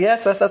election results.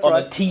 Yes, that's right.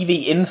 On a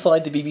TV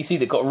inside the BBC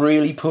that got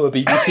really poor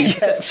BBC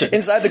reception.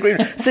 Inside the green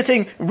room,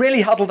 sitting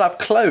really huddled up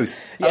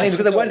close. Yes, because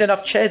there weren't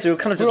enough chairs. We were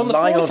kind of just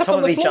lying on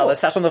top of each other,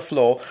 sat on the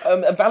floor.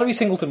 Valerie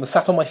Singleton was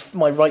sat on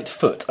my right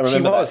foot. I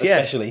remember that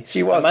especially.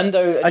 She was.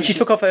 And she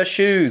took off her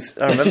shoes.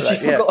 I remember that. She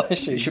forgot her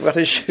shoes. She forgot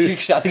her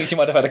shoes. I think she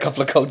might have had a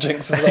couple of cold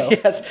drinks as well.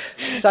 Yes.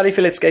 Sally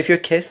Phillips gave you a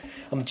kiss.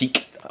 On the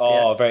cheek.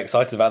 Oh, very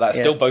excited about that.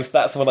 Still boast.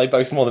 That's what I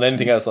boast more than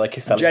anything else. That I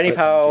kissed Sally. Jenny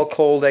Powell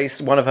called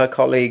one of her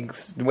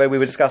colleagues where we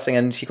were discussing,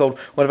 and she called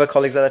one of her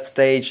colleagues at that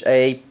stage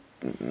a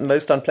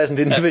most unpleasant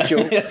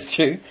individual. That's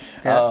true.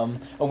 And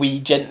we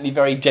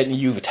very gently,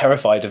 you were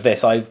terrified of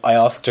this. I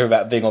asked her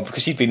about being on,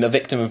 because she'd been a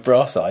victim of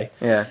Brass Eye.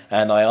 Yeah.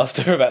 And I asked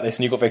her about this,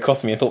 and you got very cross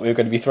with me and thought we were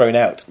going to be thrown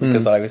out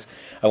because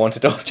I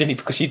wanted to ask Jenny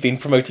because she'd been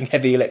promoting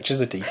heavy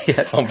electricity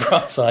on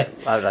Brass Eye.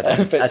 I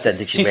don't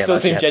think she still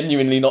seemed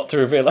genuinely not to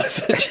have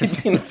realised that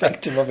she'd been a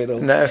victim of it all.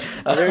 No.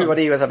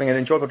 Everybody was having an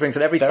enjoyable drinks,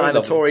 and every time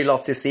a Tory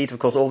lost his seat, of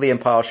course, all the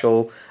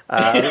impartial...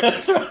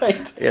 that's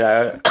right.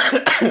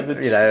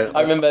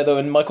 I remember though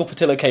when Michael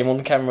Portillo came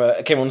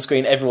on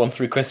screen, everyone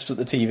threw crisps at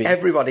the TV.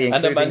 Everybody,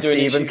 including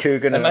Stephen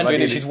Coogan. And Amanda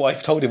Iannucci's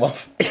wife told him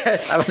off.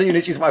 Yes, Amanda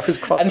Iannucci's wife was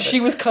cross. And she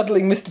was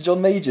cuddling Mr.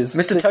 John Majors.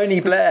 Mr. Tony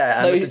Blair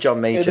and Mr.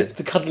 John Majors.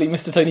 The cuddly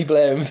Mr. Tony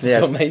Blair and Mr.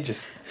 John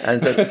Majors.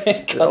 And so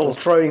all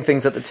throwing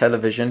things at the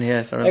television,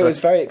 yes. I remember. It was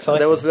very exciting.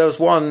 There was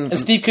one... And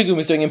Steve Coogan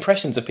was doing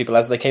impressions of people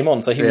as they came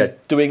on, so he was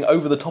doing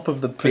over the top of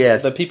the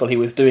people, he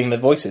was doing the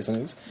voices, and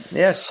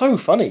it was so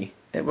funny.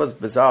 It was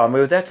bizarre, and we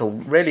were there till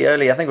really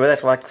early. I think we were there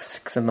till like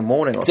 6 in the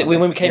morning or something.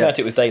 When we came out,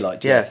 it was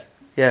daylight. Yes,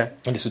 yeah.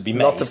 And this would be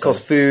May. Lots of course,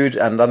 food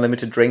and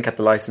unlimited drink at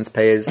the licence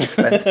payers'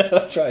 expense.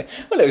 That's right.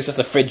 Well, it was just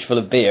a fridge full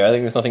of beer. I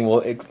think there's nothing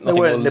more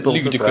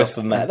ludicrous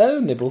than that. There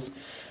were nibbles.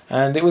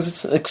 And it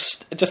was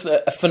just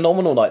a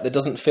phenomenal night that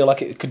doesn't feel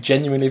like it could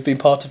genuinely have been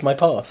part of my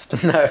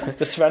past. No.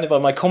 Just surrounded by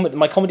my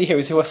comedy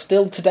heroes who are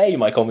still today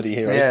my comedy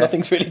heroes. Yes.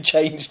 Nothing's really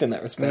changed in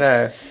that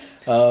respect.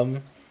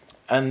 No.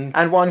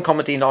 And one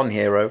comedy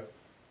non-hero.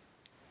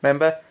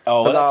 Remember?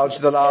 Oh,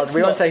 the large.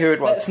 We won't say who it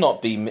was.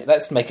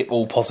 Let's make it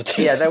all positive.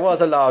 Yeah, there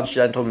was a large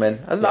gentleman,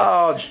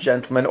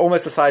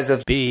 almost the size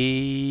of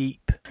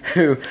Beep,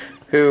 who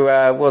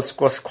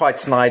was quite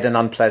snide and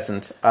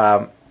unpleasant.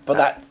 But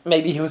that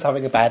maybe he was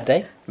having a bad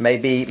day.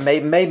 Maybe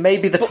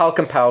the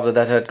talcum powder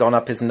that had gone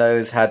up his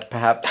nose had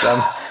perhaps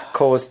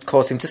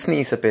caused him to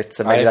sneeze a bit.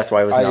 So maybe that's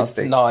why it was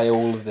nasty. I deny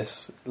all of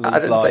this. I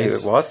didn't say who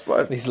it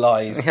was. These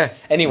lies. Yeah.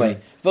 Anyway.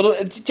 But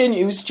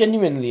it was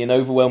genuinely an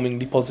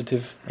overwhelmingly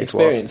positive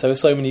experience. There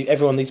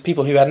were these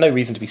people who had no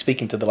reason to be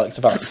speaking to the likes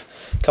of us.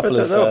 They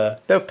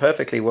were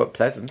perfectly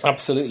pleasant.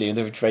 Absolutely, and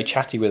they were very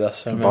chatty with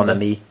us. Bon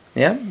ami.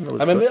 Yeah,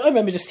 I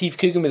remember just Steve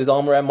Coogan with his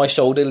arm around my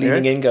shoulder,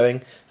 leaning in,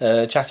 going,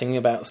 chatting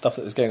about stuff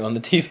that was going on the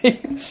TV.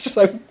 It's just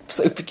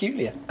so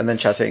peculiar. And then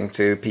chatting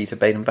to Peter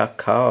Bainham about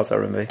cars. I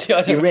remember.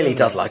 He really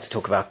does like to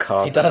talk about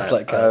cars. He does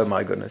like cars. Oh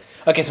my goodness.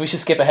 Okay, so we should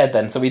skip ahead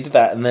then. So we did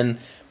that, and then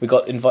we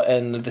got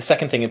and the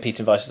second thing that Pete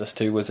invited us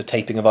to was a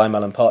taping of I'm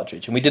Alan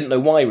Partridge, and we didn't know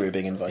why we were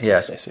being invited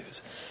to this. It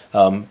was,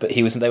 but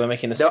they were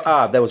making this.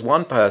 There was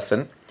one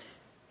person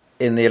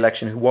in the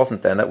election who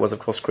wasn't there, and that was of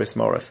course Chris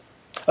Morris.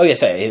 Oh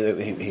yes,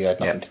 he had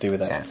nothing to do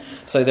with that. Yeah.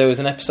 So there was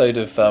an episode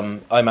of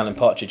I'm Alan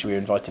Partridge we were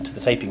invited to the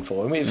taping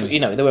for, and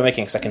they were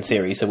making a second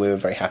series, so we were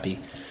very happy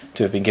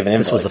to have been given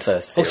invites. This was the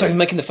first series. Oh, sorry,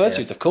 making the first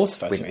series, of course,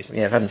 the first series.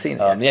 Yeah, I haven't seen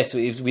it yet. Yes,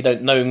 we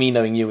don't know. Me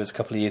knowing you was a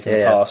couple of years in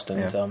the past,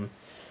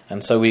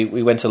 And so we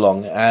went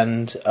along,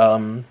 and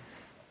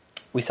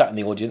we sat in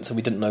the audience, and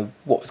we didn't know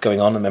what was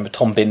going on. I remember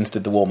Tom Binns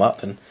did the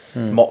warm-up and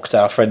mocked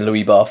our friend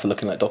Louis Barr for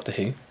looking like Doctor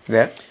Who.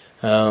 Yeah.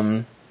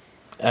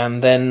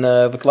 And then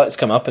the lights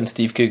come up, and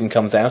Steve Coogan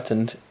comes out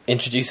and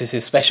introduces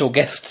his special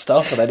guest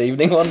star for that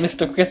evening, one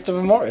Mr.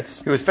 Christopher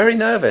Morris. He was very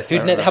nervous. He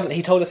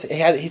told us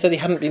he said he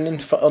hadn't been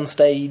on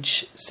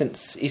stage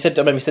since. He said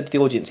to the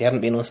audience he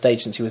hadn't been on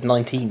stage since he was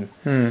 19.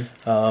 He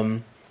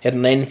hadn't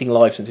done anything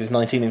live since he was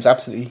 19. He was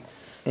absolutely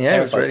terrified.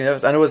 He was really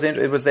nervous, and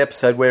it was the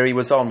episode where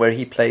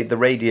he played the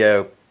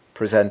radio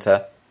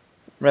presenter.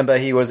 Remember,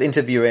 he was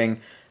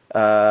interviewing.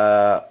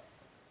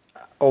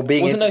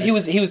 He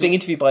was being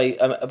interviewed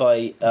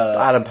by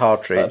Alan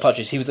Partridge.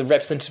 Partridge. He was a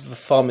representative of the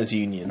Farmers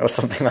Union or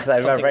something like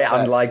that. Very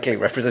unlikely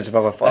representative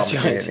of a Farmers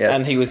Union. Yeah.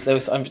 And he was there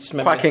was. I just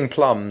remember quacking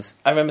plums.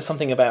 I remember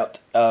something about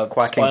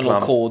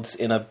spinal cords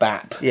in a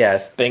BAP.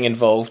 Yes. Being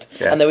involved.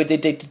 Yes. And they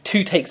did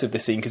 2 takes of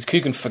this scene because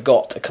Coogan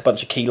forgot a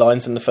bunch of key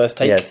lines in the first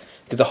take. Yes.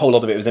 Because a whole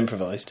lot of it was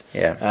improvised.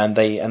 Yeah. And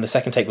the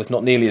second take was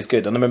not nearly as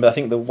good. And I remember I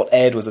think what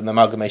aired was an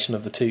amalgamation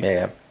of the 2.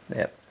 Yeah.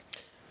 Yeah.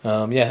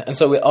 And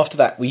so after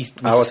that we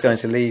I was going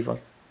to leave.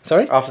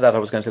 Sorry? After that, I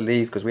was going to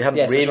leave because we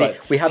hadn't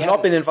we had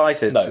not been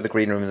invited to the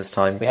green room this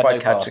time. We had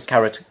quite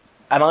categorically.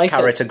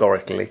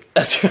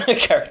 That's right,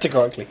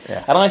 categorically.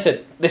 Yeah. And I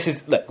said,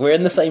 look, we're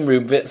in the same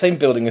room, same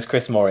building as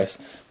Chris Morris.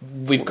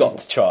 We've got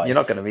to try. You're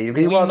not going to be.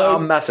 He was our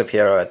massive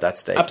hero at that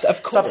stage.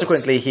 Of course.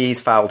 Subsequently,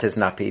 he's fouled his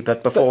nappy,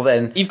 but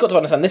then... You've got to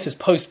understand, this is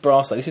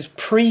post-Brass Eye. This is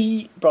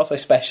pre-Brass Eye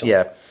special.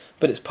 Yeah.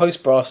 But it's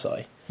post-Brass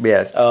Eye.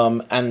 Yes.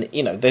 And,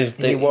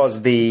 he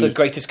was the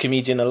greatest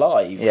comedian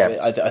alive. Yeah.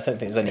 I don't think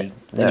there's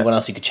anyone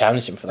else who could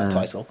challenge him for that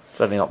title.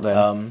 Certainly not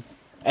there.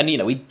 And,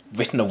 we'd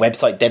written a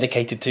website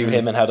dedicated to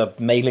him and had a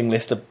mailing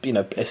list of,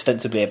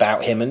 ostensibly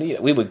about him. And,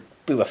 we were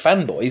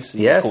fanboys,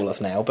 you call us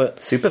now.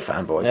 But super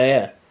fanboys.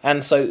 Yeah.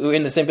 And so we were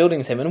in the same building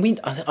as him. And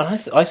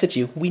I said to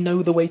you, we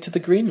know the way to the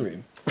green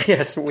room.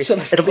 Yes,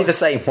 it'll be the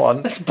same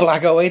one. Let's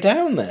blag our way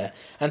down there.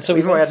 And so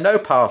we had no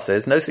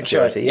passes, no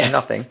security,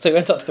 nothing. So we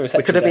went up to the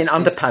reception desk. We could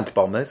have been underpant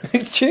bombers.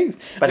 It's true.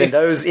 But in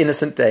those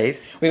innocent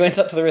days... We went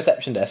up to the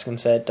reception desk and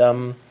said...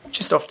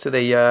 just off to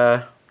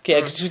the...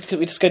 could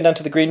we just go down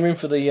to the green room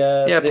for the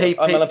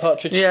I'm Alan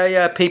Partridge?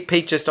 Yeah,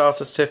 Pete just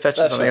asked us to fetch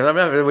something. Right. I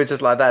remember it was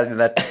just like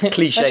that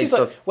cliche. She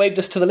waved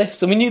us to the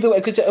lifts, and we knew the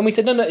way. And we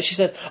said, no. She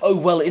said, oh,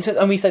 well,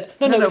 and we said,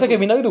 no, it's okay,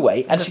 we know the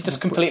way. And she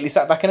just completely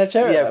sat back in her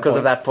chair. Yeah, because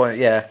of that point,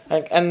 yeah.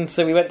 And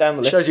so we went down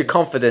the lifts. Shows you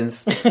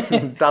confidence.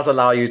 Does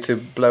allow you to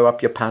blow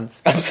up your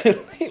pants.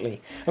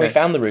 Absolutely. And we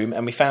found the room,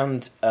 and we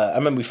found, I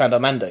remember we found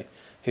Armando,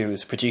 who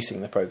was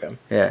producing the programme.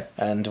 Yeah.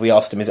 And we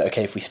asked him, is it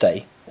okay if we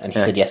stay? And he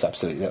said, yes,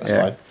 absolutely, that was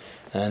fine.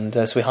 And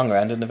so we hung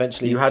around, and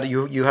eventually you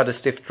had a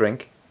stiff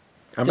drink.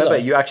 I remember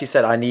you actually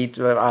said, "I need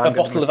a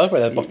bottle of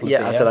beer."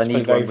 Yeah, I said I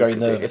need very, very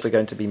nervous if we're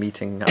going to be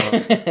meeting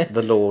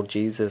the Lord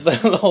Jesus,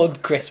 the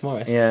Lord Chris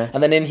Morris. Yeah,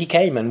 and then in he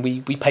came, and we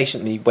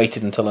patiently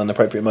waited until an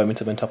appropriate moment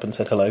and went up and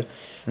said hello.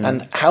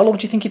 And how long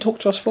do you think he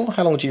talked to us for?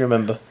 How long do you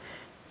remember?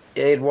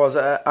 It was.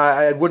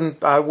 I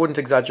wouldn't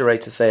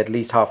exaggerate to say at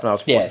least half an hour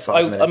to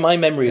 45 minutes. My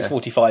memory is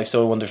 45,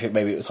 so I wonder if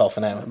maybe it was half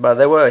an hour. But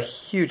there were a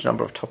huge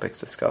number of topics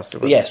discussed.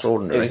 It was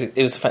extraordinary.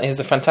 He was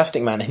a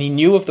fantastic man, and he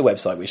knew of the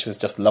website, which was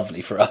just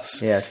lovely for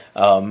us. Yes.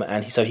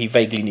 And so he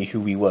vaguely knew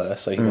who we were,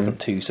 so he wasn't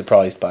too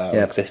surprised by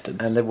our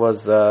existence. And there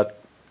was.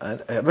 I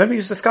remember he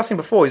was discussing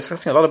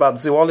a lot about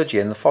zoology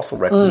and the fossil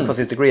records because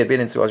his degree had been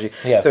in zoology.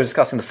 Yeah. So he was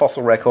discussing the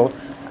fossil record,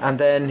 and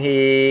then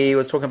he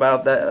was talking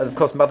about that. Of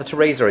course, Mother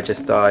Teresa had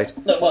just died.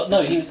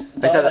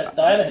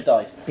 Diana had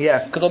died.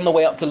 Yeah, because on the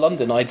way up to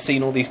London, I'd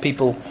seen all these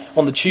people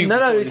on the tube.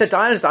 No, he said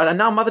Diana's died, and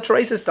now Mother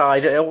Teresa's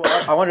died.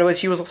 I wonder whether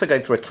she was also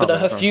going through a tunnel.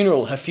 But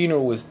Diana's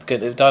funeral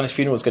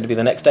was going to be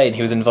the next day, and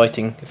he was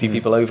inviting a few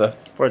people over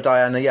for a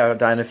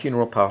Diana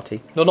funeral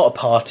party. No, not a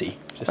party.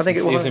 I think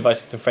he was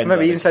inviting some friends.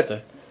 Remember, he even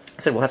said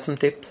we'll have some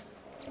dips.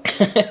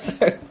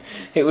 So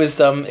it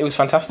was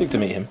fantastic to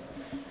meet him,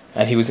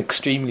 and he was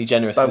extremely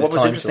generous. But what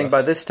was interesting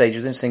by this stage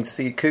was interesting to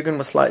see Coogan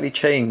was slightly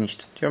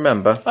changed. Do you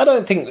remember? I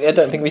don't think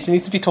we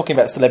need to be talking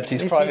about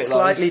celebrities' private lives.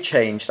 Slightly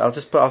changed. I'll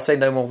say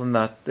no more than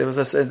that. There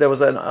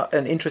was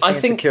an interesting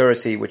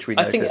insecurity which we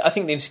noticed. I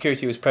think the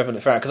insecurity was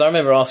prevalent throughout, because I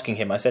remember asking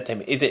him. I said to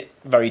him, "Is it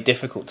very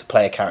difficult to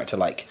play a character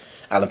like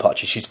Alan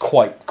Partridge, who's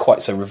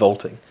quite so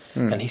revolting?"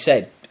 And he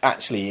said,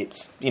 actually,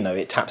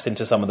 it taps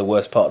into some of the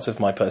worst parts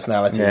of my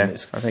personality, and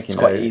it's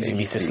quite easy for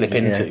me to slip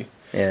into.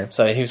 Yeah.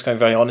 So he was going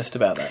very honest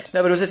about that.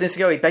 No, but it was just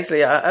insecurity.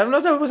 Basically, I don't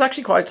know. It was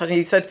actually quite touching.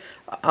 He said,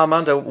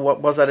 "Armando,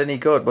 was that any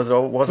good? Was I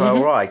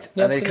all right?"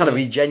 Yeah, and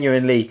he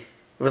genuinely.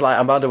 It was like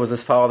Armando was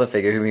his father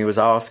figure whom he was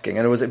asking,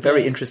 and it was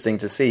very interesting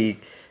to see.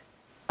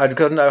 I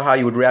don't know how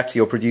you would react to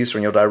your producer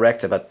and your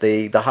director, but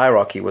the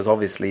hierarchy was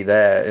obviously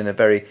there in a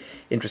very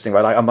interesting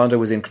way. Like Armando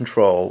was in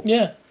control,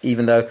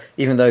 even though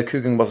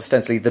Coogan was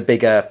ostensibly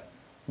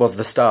was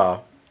the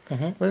star.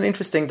 Mm-hmm. It was an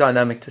interesting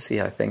dynamic to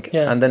see, I think.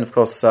 Yeah. And then, of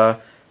course,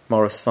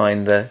 Morris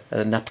signed a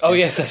napkin. Oh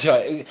yes, that's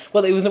right.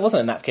 Well, it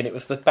wasn't a napkin; it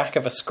was the back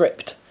of a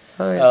script.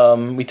 Oh, yeah.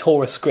 We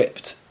tore a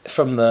script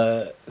from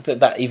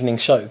that evening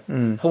show.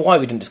 Why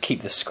we didn't just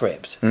keep the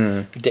script.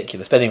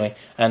 Ridiculous. But anyway,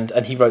 and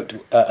he wrote,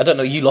 I don't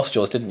know, you lost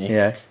yours, didn't you?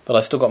 Yeah. But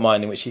I still got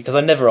mine, in which because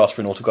I never asked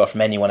for an autograph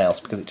from anyone else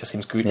because it just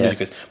seems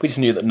ludicrous. We just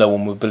knew that no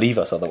one would believe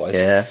us otherwise.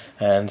 Yeah.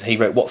 And he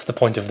wrote, "What's the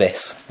point of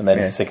this?" And then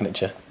his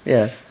signature.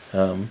 Yes.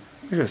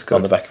 Which was good.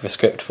 On the back of a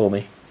script for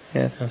me.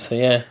 Yes. And so,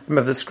 yeah.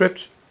 Remember, the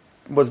script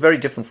was very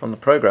different from the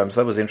programme,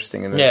 so that was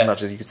interesting in as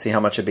much as you could see how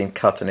much had been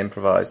cut and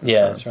improvised. And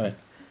that's right.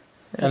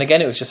 Yeah. And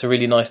again, it was just a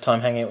really nice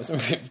time hanging out with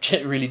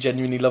some really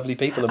genuinely lovely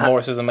people, and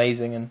Morris was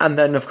amazing. And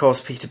then, of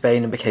course, Peter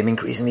Bain became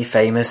increasingly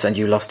famous, and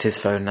you lost his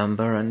phone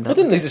number. And I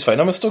didn't lose his phone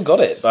number, I still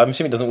got it, but I'm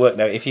assuming it doesn't work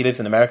now. If he lives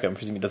in America, I'm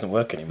presuming it doesn't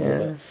work anymore.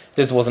 Yeah.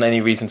 But there wasn't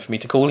any reason for me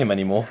to call him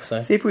anymore.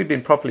 So. See, if we'd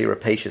been properly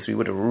rapacious, we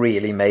would have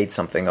really made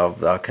something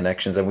of our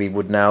connections, and we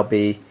would now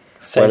be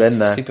well in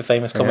there. Super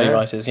famous comedy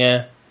writers,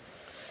 yeah.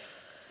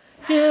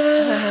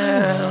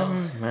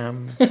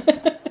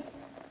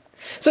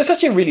 So it's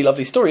actually a really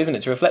lovely story, isn't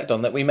it, to reflect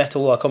on, that we met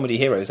all our comedy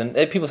heroes. And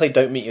people say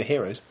don't meet your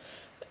heroes.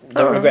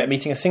 Don't regret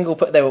meeting a single...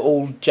 They were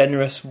all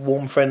generous,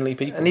 warm, friendly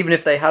people. And even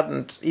if they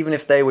hadn't... Even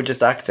if they were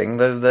just acting,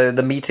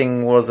 the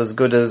meeting was as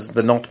good as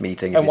the not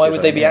meeting. And why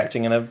would they be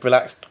acting in a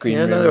relaxed green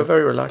room? No, they were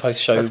very relaxed.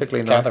 Post-show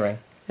gathering.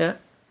 Yeah.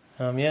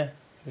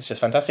 It was just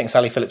fantastic. And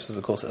Sally Phillips was,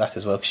 of course, at that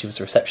as well, because she was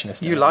the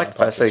receptionist. You liked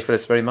Sally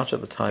Phillips very much at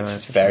the time.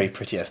 She's very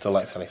pretty. I still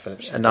like Sally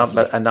Phillips.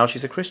 And now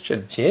she's a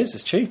Christian. She is,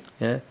 it's true.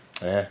 Yeah.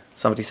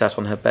 Somebody sat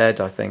on her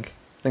bed, I think.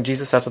 I think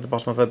Jesus sat at the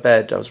bottom of her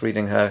bed. I was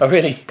reading her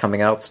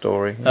coming out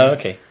story. Oh,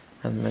 okay.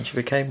 And then she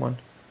became one.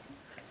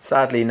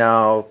 Sadly,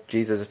 now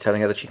Jesus is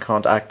telling her that she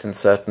can't act in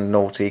certain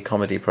naughty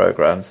comedy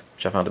programmes,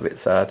 which I found a bit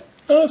sad.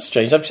 Oh, that's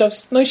strange.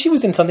 No, she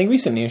was in something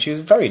recently, and she was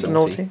very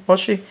naughty.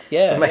 Was she?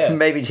 Yeah,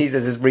 Maybe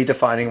Jesus is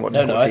redefining what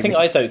naughty means.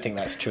 I don't think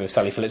that's true of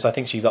Sally Phillips. I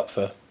think she's up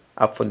for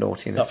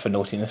naughtiness. Up for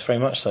naughtiness, very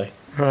much so.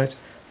 Right.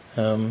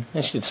 And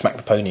she did Smack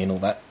the Pony and all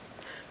that.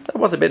 That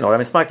was a bit naughty. I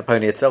mean, Smack the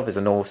Pony itself is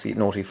a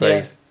naughty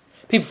phrase.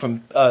 Yeah. People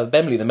from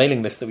Bemley, the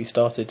mailing list that we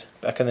started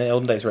back in the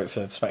olden days, wrote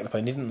for Smack the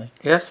Pony, didn't they?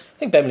 Yes. I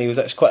think Bemley was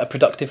actually quite a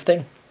productive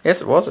thing. Yes,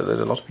 it was. It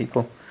did a lot of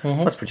people.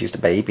 That's produced a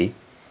baby.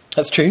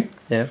 That's true.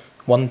 Yeah.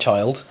 One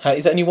child.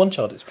 Is it only one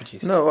child it's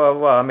produced? No,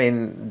 well, I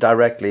mean,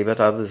 directly, but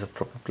others have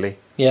probably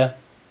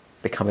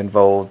become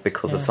involved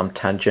because of some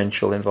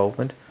tangential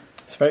involvement.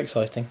 It's very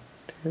exciting.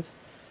 It is.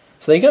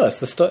 So there you go. That's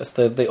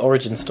the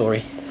origin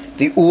story.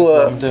 The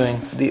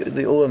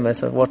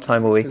what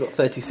time are we? We've got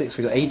 36.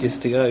 We've got ages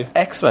to go.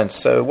 Excellent.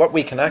 So what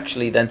we can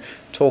actually then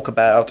talk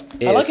about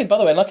is... I like it, by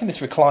the way. I'm liking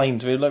this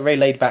reclined. We're very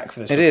laid back for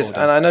this recording. It is,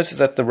 and I noticed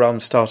that the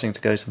rum's starting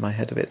to go to my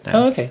head a bit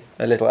now. Oh, okay.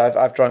 A little.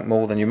 I've drunk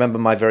more than... You remember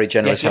my very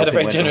generous... Yes, you had a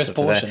very generous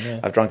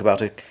portion, I've drunk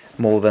about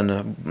more than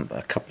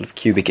a couple of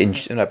cubic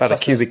inch... about a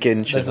cubic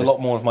inch. There's a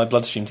lot more of my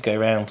bloodstream to go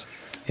around.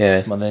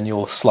 Yeah. Than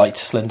your slight,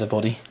 slender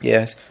body.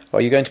 Yes.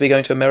 Are you going to be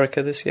going to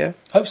America this year?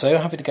 Hope so.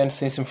 I'm happy to go and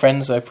see some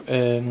friends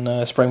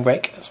in spring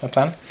break. That's my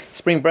plan.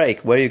 Spring break?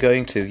 Where are you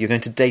going to? You're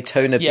going to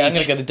Daytona Beach? Yeah, I'm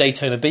going to go to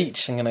Daytona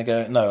Beach. I'm going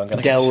to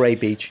Delray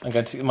Beach. I'm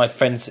going to... My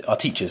friends are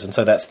teachers, and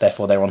so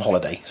therefore they're on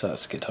holiday, so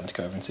that's a good time to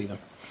go over and see them.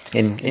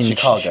 In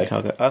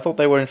Chicago. I thought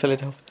they were in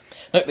Philadelphia.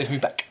 No, they've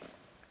moved back.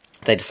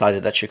 They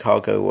decided that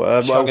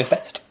Chicago's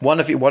best. One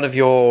of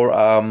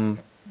your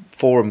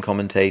forum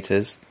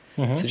commentators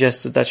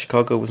suggested that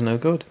Chicago was no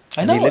good.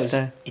 I know. He lived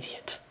there.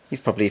 Idiot.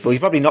 He's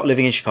probably not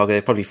living in Chicago.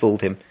 They probably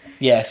fooled him.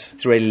 Yes.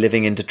 He's really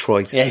living in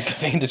Detroit. Yeah, he's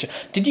living in Detroit.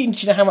 Do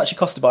you know how much it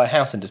cost to buy a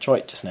house in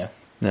Detroit just now?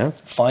 No.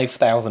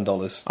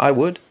 $5,000. I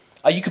would.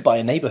 You could buy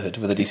a neighbourhood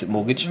with a decent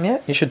mortgage. Yeah,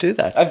 you should do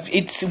that.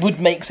 It would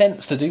make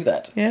sense to do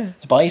that. Yeah.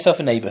 To buy yourself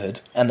a neighbourhood,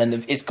 and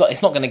then it's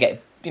not going to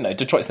get...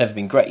 Detroit's never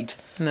been great.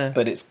 No.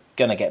 But it's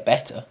going to get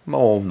better.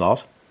 Or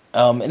not.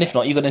 And if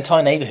not, you've got an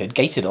entire neighbourhood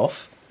gated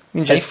off.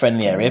 Safe,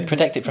 friendly area,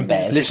 protect it from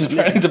bears, which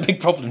is a big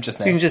problem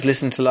just now. You can just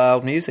listen to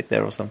loud music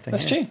there or something.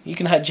 That's true. You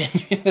can have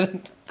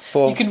genuine...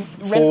 Forge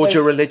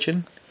a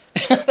religion.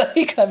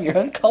 You can have your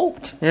own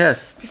cult.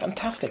 Yes. It'd be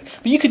fantastic.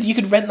 But you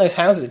could rent those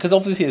houses, because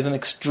obviously there's an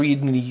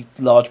extremely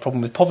large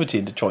problem with poverty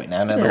in Detroit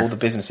now that all the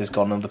business is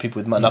gone and the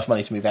people with enough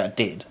money to move out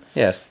did.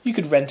 Yes. You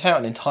could rent out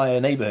an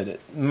entire neighbourhood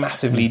at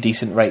massively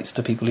decent rates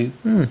to people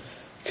who...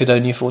 could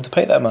only afford to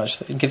pay that much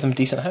and give them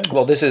decent homes.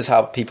 Well, this is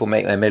how people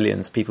make their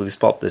millions. People who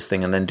spot this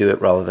thing and then do it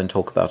rather than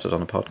talk about it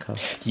on a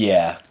podcast.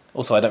 Yeah.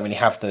 Also, I don't really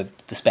have the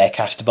spare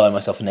cash to buy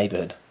myself a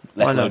neighbourhood,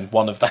 let alone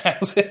one of the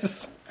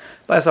houses.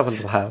 Buy yourself a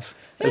little house.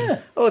 Yeah.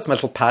 It's a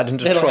little pad in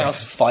Detroit. Little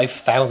house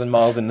 5,000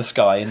 miles in the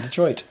sky in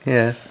Detroit.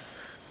 Yes.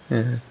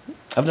 Yeah.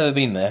 I've never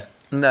been there.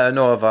 No,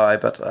 nor have I,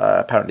 but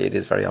apparently it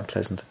is very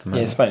unpleasant at the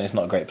moment. Yeah, apparently it's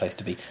not a great place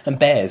to be. And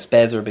bears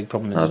are a big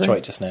problem in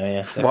Detroit just now,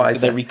 yeah.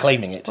 They're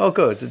reclaiming it. Oh,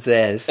 good, it's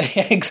theirs.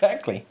 Yeah,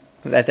 exactly.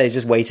 They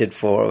just waited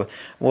for,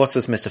 what's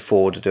this Mr.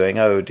 Ford doing?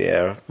 Oh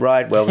dear.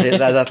 Right, well,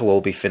 that'll all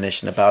be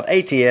finished in about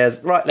 80 years.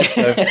 Right, let's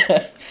go.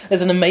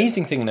 There's an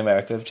amazing thing in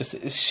America of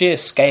just sheer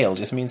scale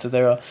just means that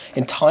there are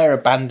entire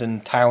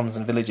abandoned towns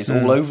and villages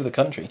all over the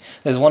country.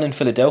 There's one in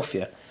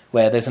Philadelphia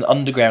where there's an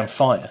underground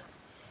fire.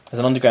 There's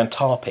an underground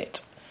tar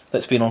pit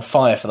that's been on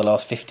fire for the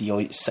last 50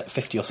 or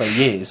so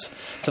years,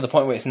 to the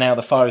point where it's now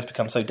the fire has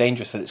become so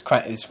dangerous that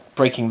it's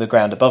breaking the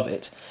ground above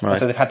it. Right. And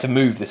so they've had to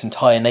move this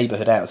entire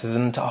neighbourhood out. So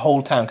there's a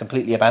whole town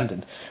completely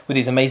abandoned, with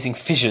these amazing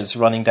fissures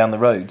running down the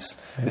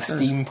roads, with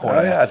steam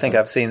pouring out. I think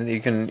I've seen,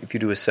 if you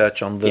do a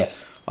search on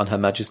on Her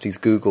Majesty's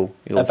Google,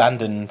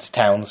 abandoned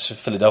towns,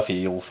 Philadelphia,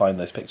 you'll find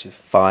those pictures.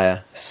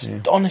 Fire.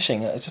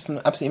 Astonishing. It's just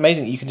absolutely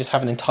amazing that you can just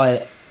have an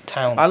entire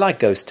town. I like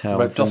ghost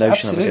towns. The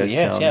notion of a ghost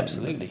town. Yeah,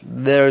 absolutely.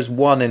 There's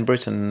one in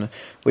Britain,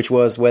 which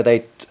was where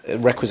they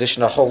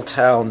requisitioned a whole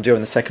town during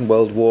the Second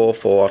World War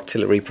for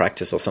artillery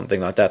practice or something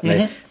like that.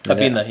 And I've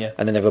been there, yeah.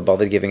 And they never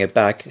bothered giving it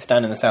back. It's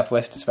down in the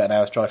southwest. It's about an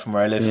hour's drive from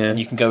where I live, and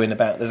you can go in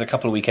there's a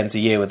couple of weekends a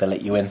year where they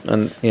let you in.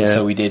 And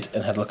so we did,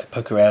 and had a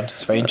poke around.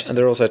 It's very interesting. And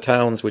there are also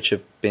towns which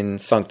have been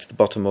sunk to the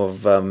bottom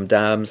of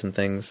dams and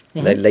things.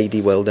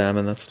 Ladywell Dam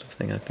and that sort of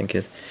thing, I think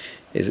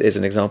is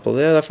an example.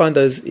 Yeah, I find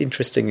those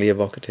interestingly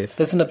evocative.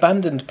 There's an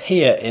abandoned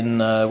pier in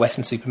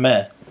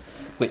Weston-super-Mare,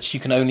 which you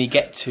can only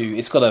get to.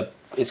 It's got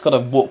a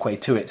walkway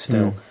to it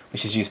still,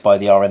 which is used by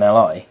the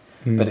RNLI,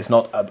 but it's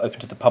not open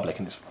to the public,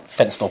 and it's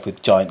fenced off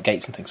with giant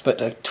gates and things.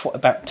 But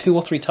about 2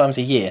 or 3 times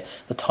a year,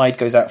 the tide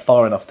goes out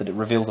far enough that it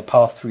reveals a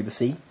path through the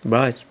sea.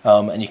 Right.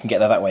 And you can get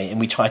there that way.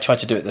 And I tried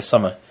to do it this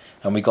summer,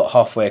 and we got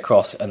halfway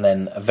across, and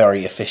then a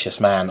very officious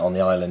man on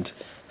the island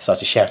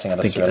started shouting at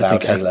us through a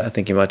loud hailer. I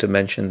think you might have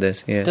mentioned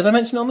this, yeah. Did I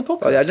mention it on the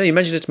podcast? Oh, I know you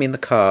mentioned it to me in the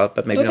car,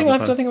 but maybe I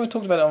don't think I've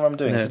talked about it on what I'm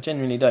doing, so I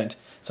genuinely don't.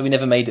 So we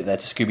never made it there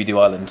to Scooby-Doo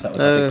Island. That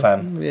was our big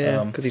plan.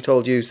 Yeah, because he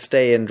told you,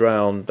 stay and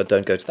drown, but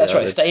don't go to the That's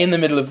right, stay in the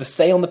middle of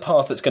stay on the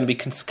path that's going to be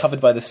covered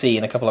by the sea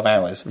in a couple of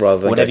hours.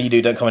 Rather than whatever you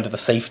do, don't come into the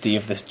safety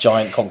of this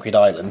giant concrete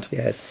island.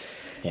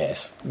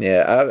 Yes.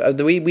 Yeah,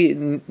 we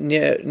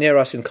near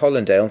us in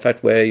Colindale, in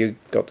fact, where you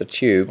got the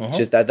tube, which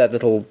is that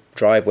little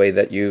driveway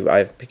that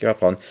I pick you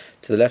up on,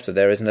 to the left of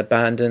there is an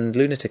abandoned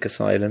lunatic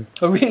asylum.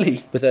 Oh,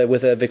 really? With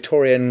a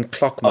Victorian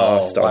clock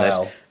mast on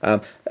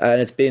it.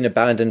 And it's been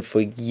abandoned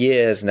for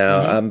years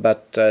now,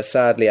 but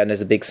sadly, and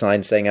there's a big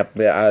sign saying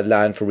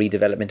land for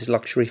redevelopment is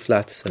luxury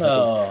flats. But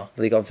I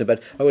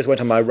always went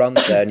on my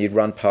runs there, and you'd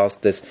run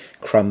past this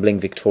crumbling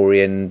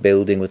Victorian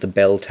building with a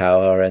bell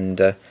tower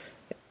and...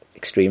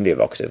 extremely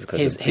evocative.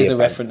 Because here's a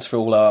reference for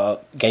all our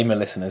gamer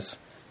listeners.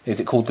 Is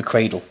it called The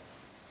Cradle?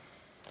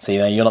 So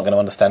you're not going to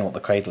understand what The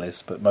Cradle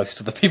is, but most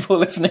of the people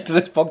listening to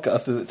this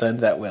podcast, as it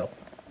turns out, will.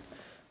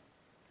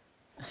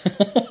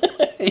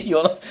 Are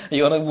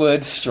you on a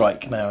word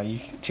strike now? Are you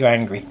too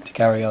angry to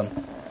carry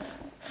on?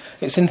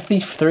 It's in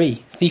Thief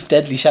 3, Thief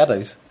Deadly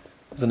Shadows.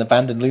 There's an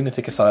abandoned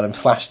lunatic asylum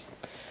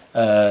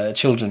 /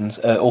 children's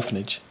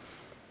orphanage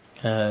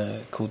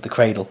called The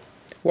Cradle.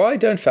 Why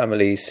don't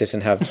families sit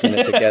and have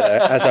dinner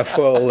together as a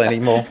whole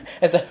anymore?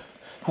 As a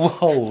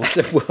whole. As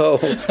a whole.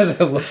 As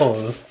a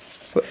whole.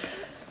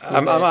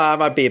 I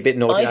might be a bit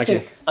naughty,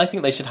 actually. I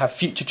think they should have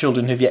future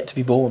children who've yet to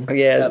be born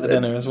at the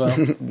dinner as well.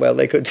 Well,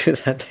 they could do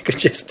that. They could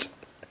just...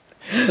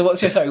 So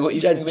what are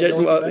you going to be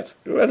naughty about?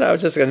 Well, no, I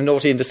was just going to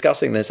naughty in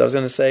discussing this. I was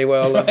going to say,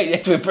 well... right,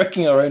 yes, we're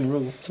breaking our own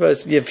rule. I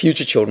suppose you have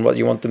future children, what,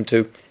 you want them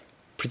to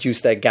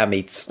produce their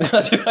gametes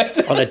That's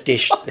right. on a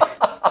dish.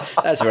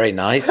 That's very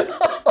nice.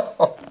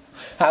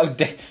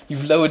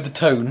 You've lowered the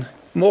tone.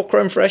 More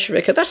creme fraiche,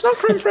 Vicar. That's not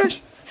creme fraiche.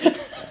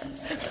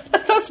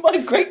 That's my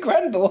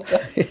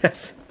great-granddaughter.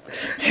 Yes.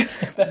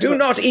 Do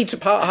not eat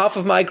half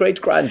of my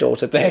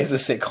great-granddaughter. There's a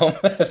sitcom.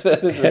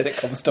 There's a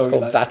sitcom story. It's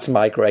called That's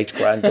My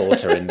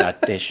Great-Granddaughter in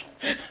that dish.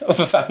 Of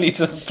a family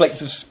to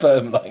plates of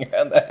sperm lying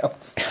around the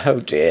house. Oh,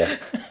 dear.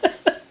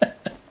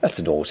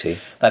 That's naughty.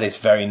 That is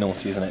very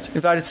naughty, isn't it?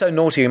 In fact, it's so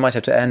naughty we might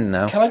have to end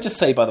now. Can I just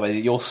say, by the way,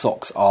 that your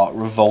socks are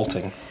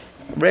revolting.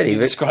 Really?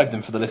 Describe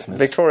them for the listeners.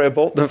 Victoria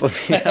bought them for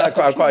me.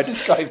 quite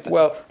describe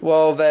them.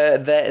 Well,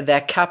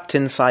 they're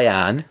Captain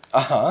Cyan,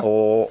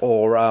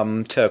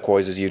 or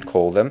turquoise as you'd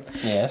call them.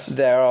 Yes.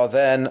 There are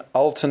then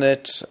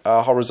alternate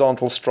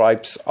horizontal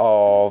stripes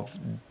of.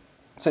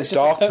 So it's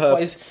just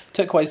a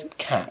turquoise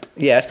cap.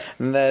 Yes,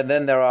 and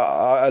then there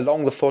are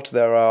along the foot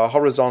there are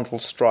horizontal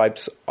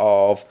stripes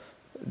of.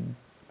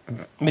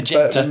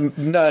 Magenta.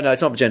 No,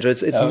 it's not magenta.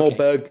 It's more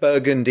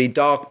burgundy,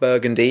 dark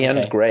burgundy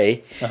and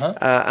grey,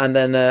 and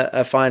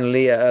then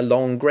finally a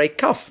long grey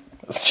cuff.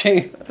 That's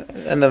true.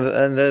 And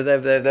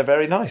they're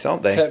very nice,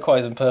 aren't they?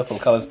 Turquoise and purple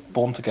colours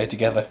born to go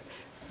together.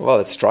 Well,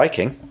 it's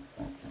striking.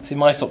 See,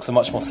 my socks are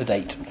much more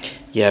sedate.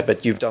 Yeah,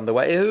 but you've done the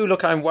way. Ooh,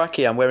 look, I'm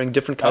wacky. I'm wearing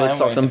different coloured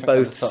socks on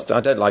both. Socks. I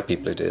don't like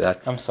people who do that.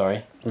 I'm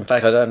sorry. In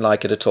fact, I don't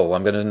like it at all.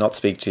 I'm going to not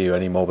speak to you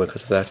anymore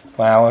because of that.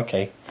 Wow.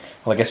 Okay.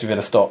 Well, I guess we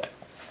better stop.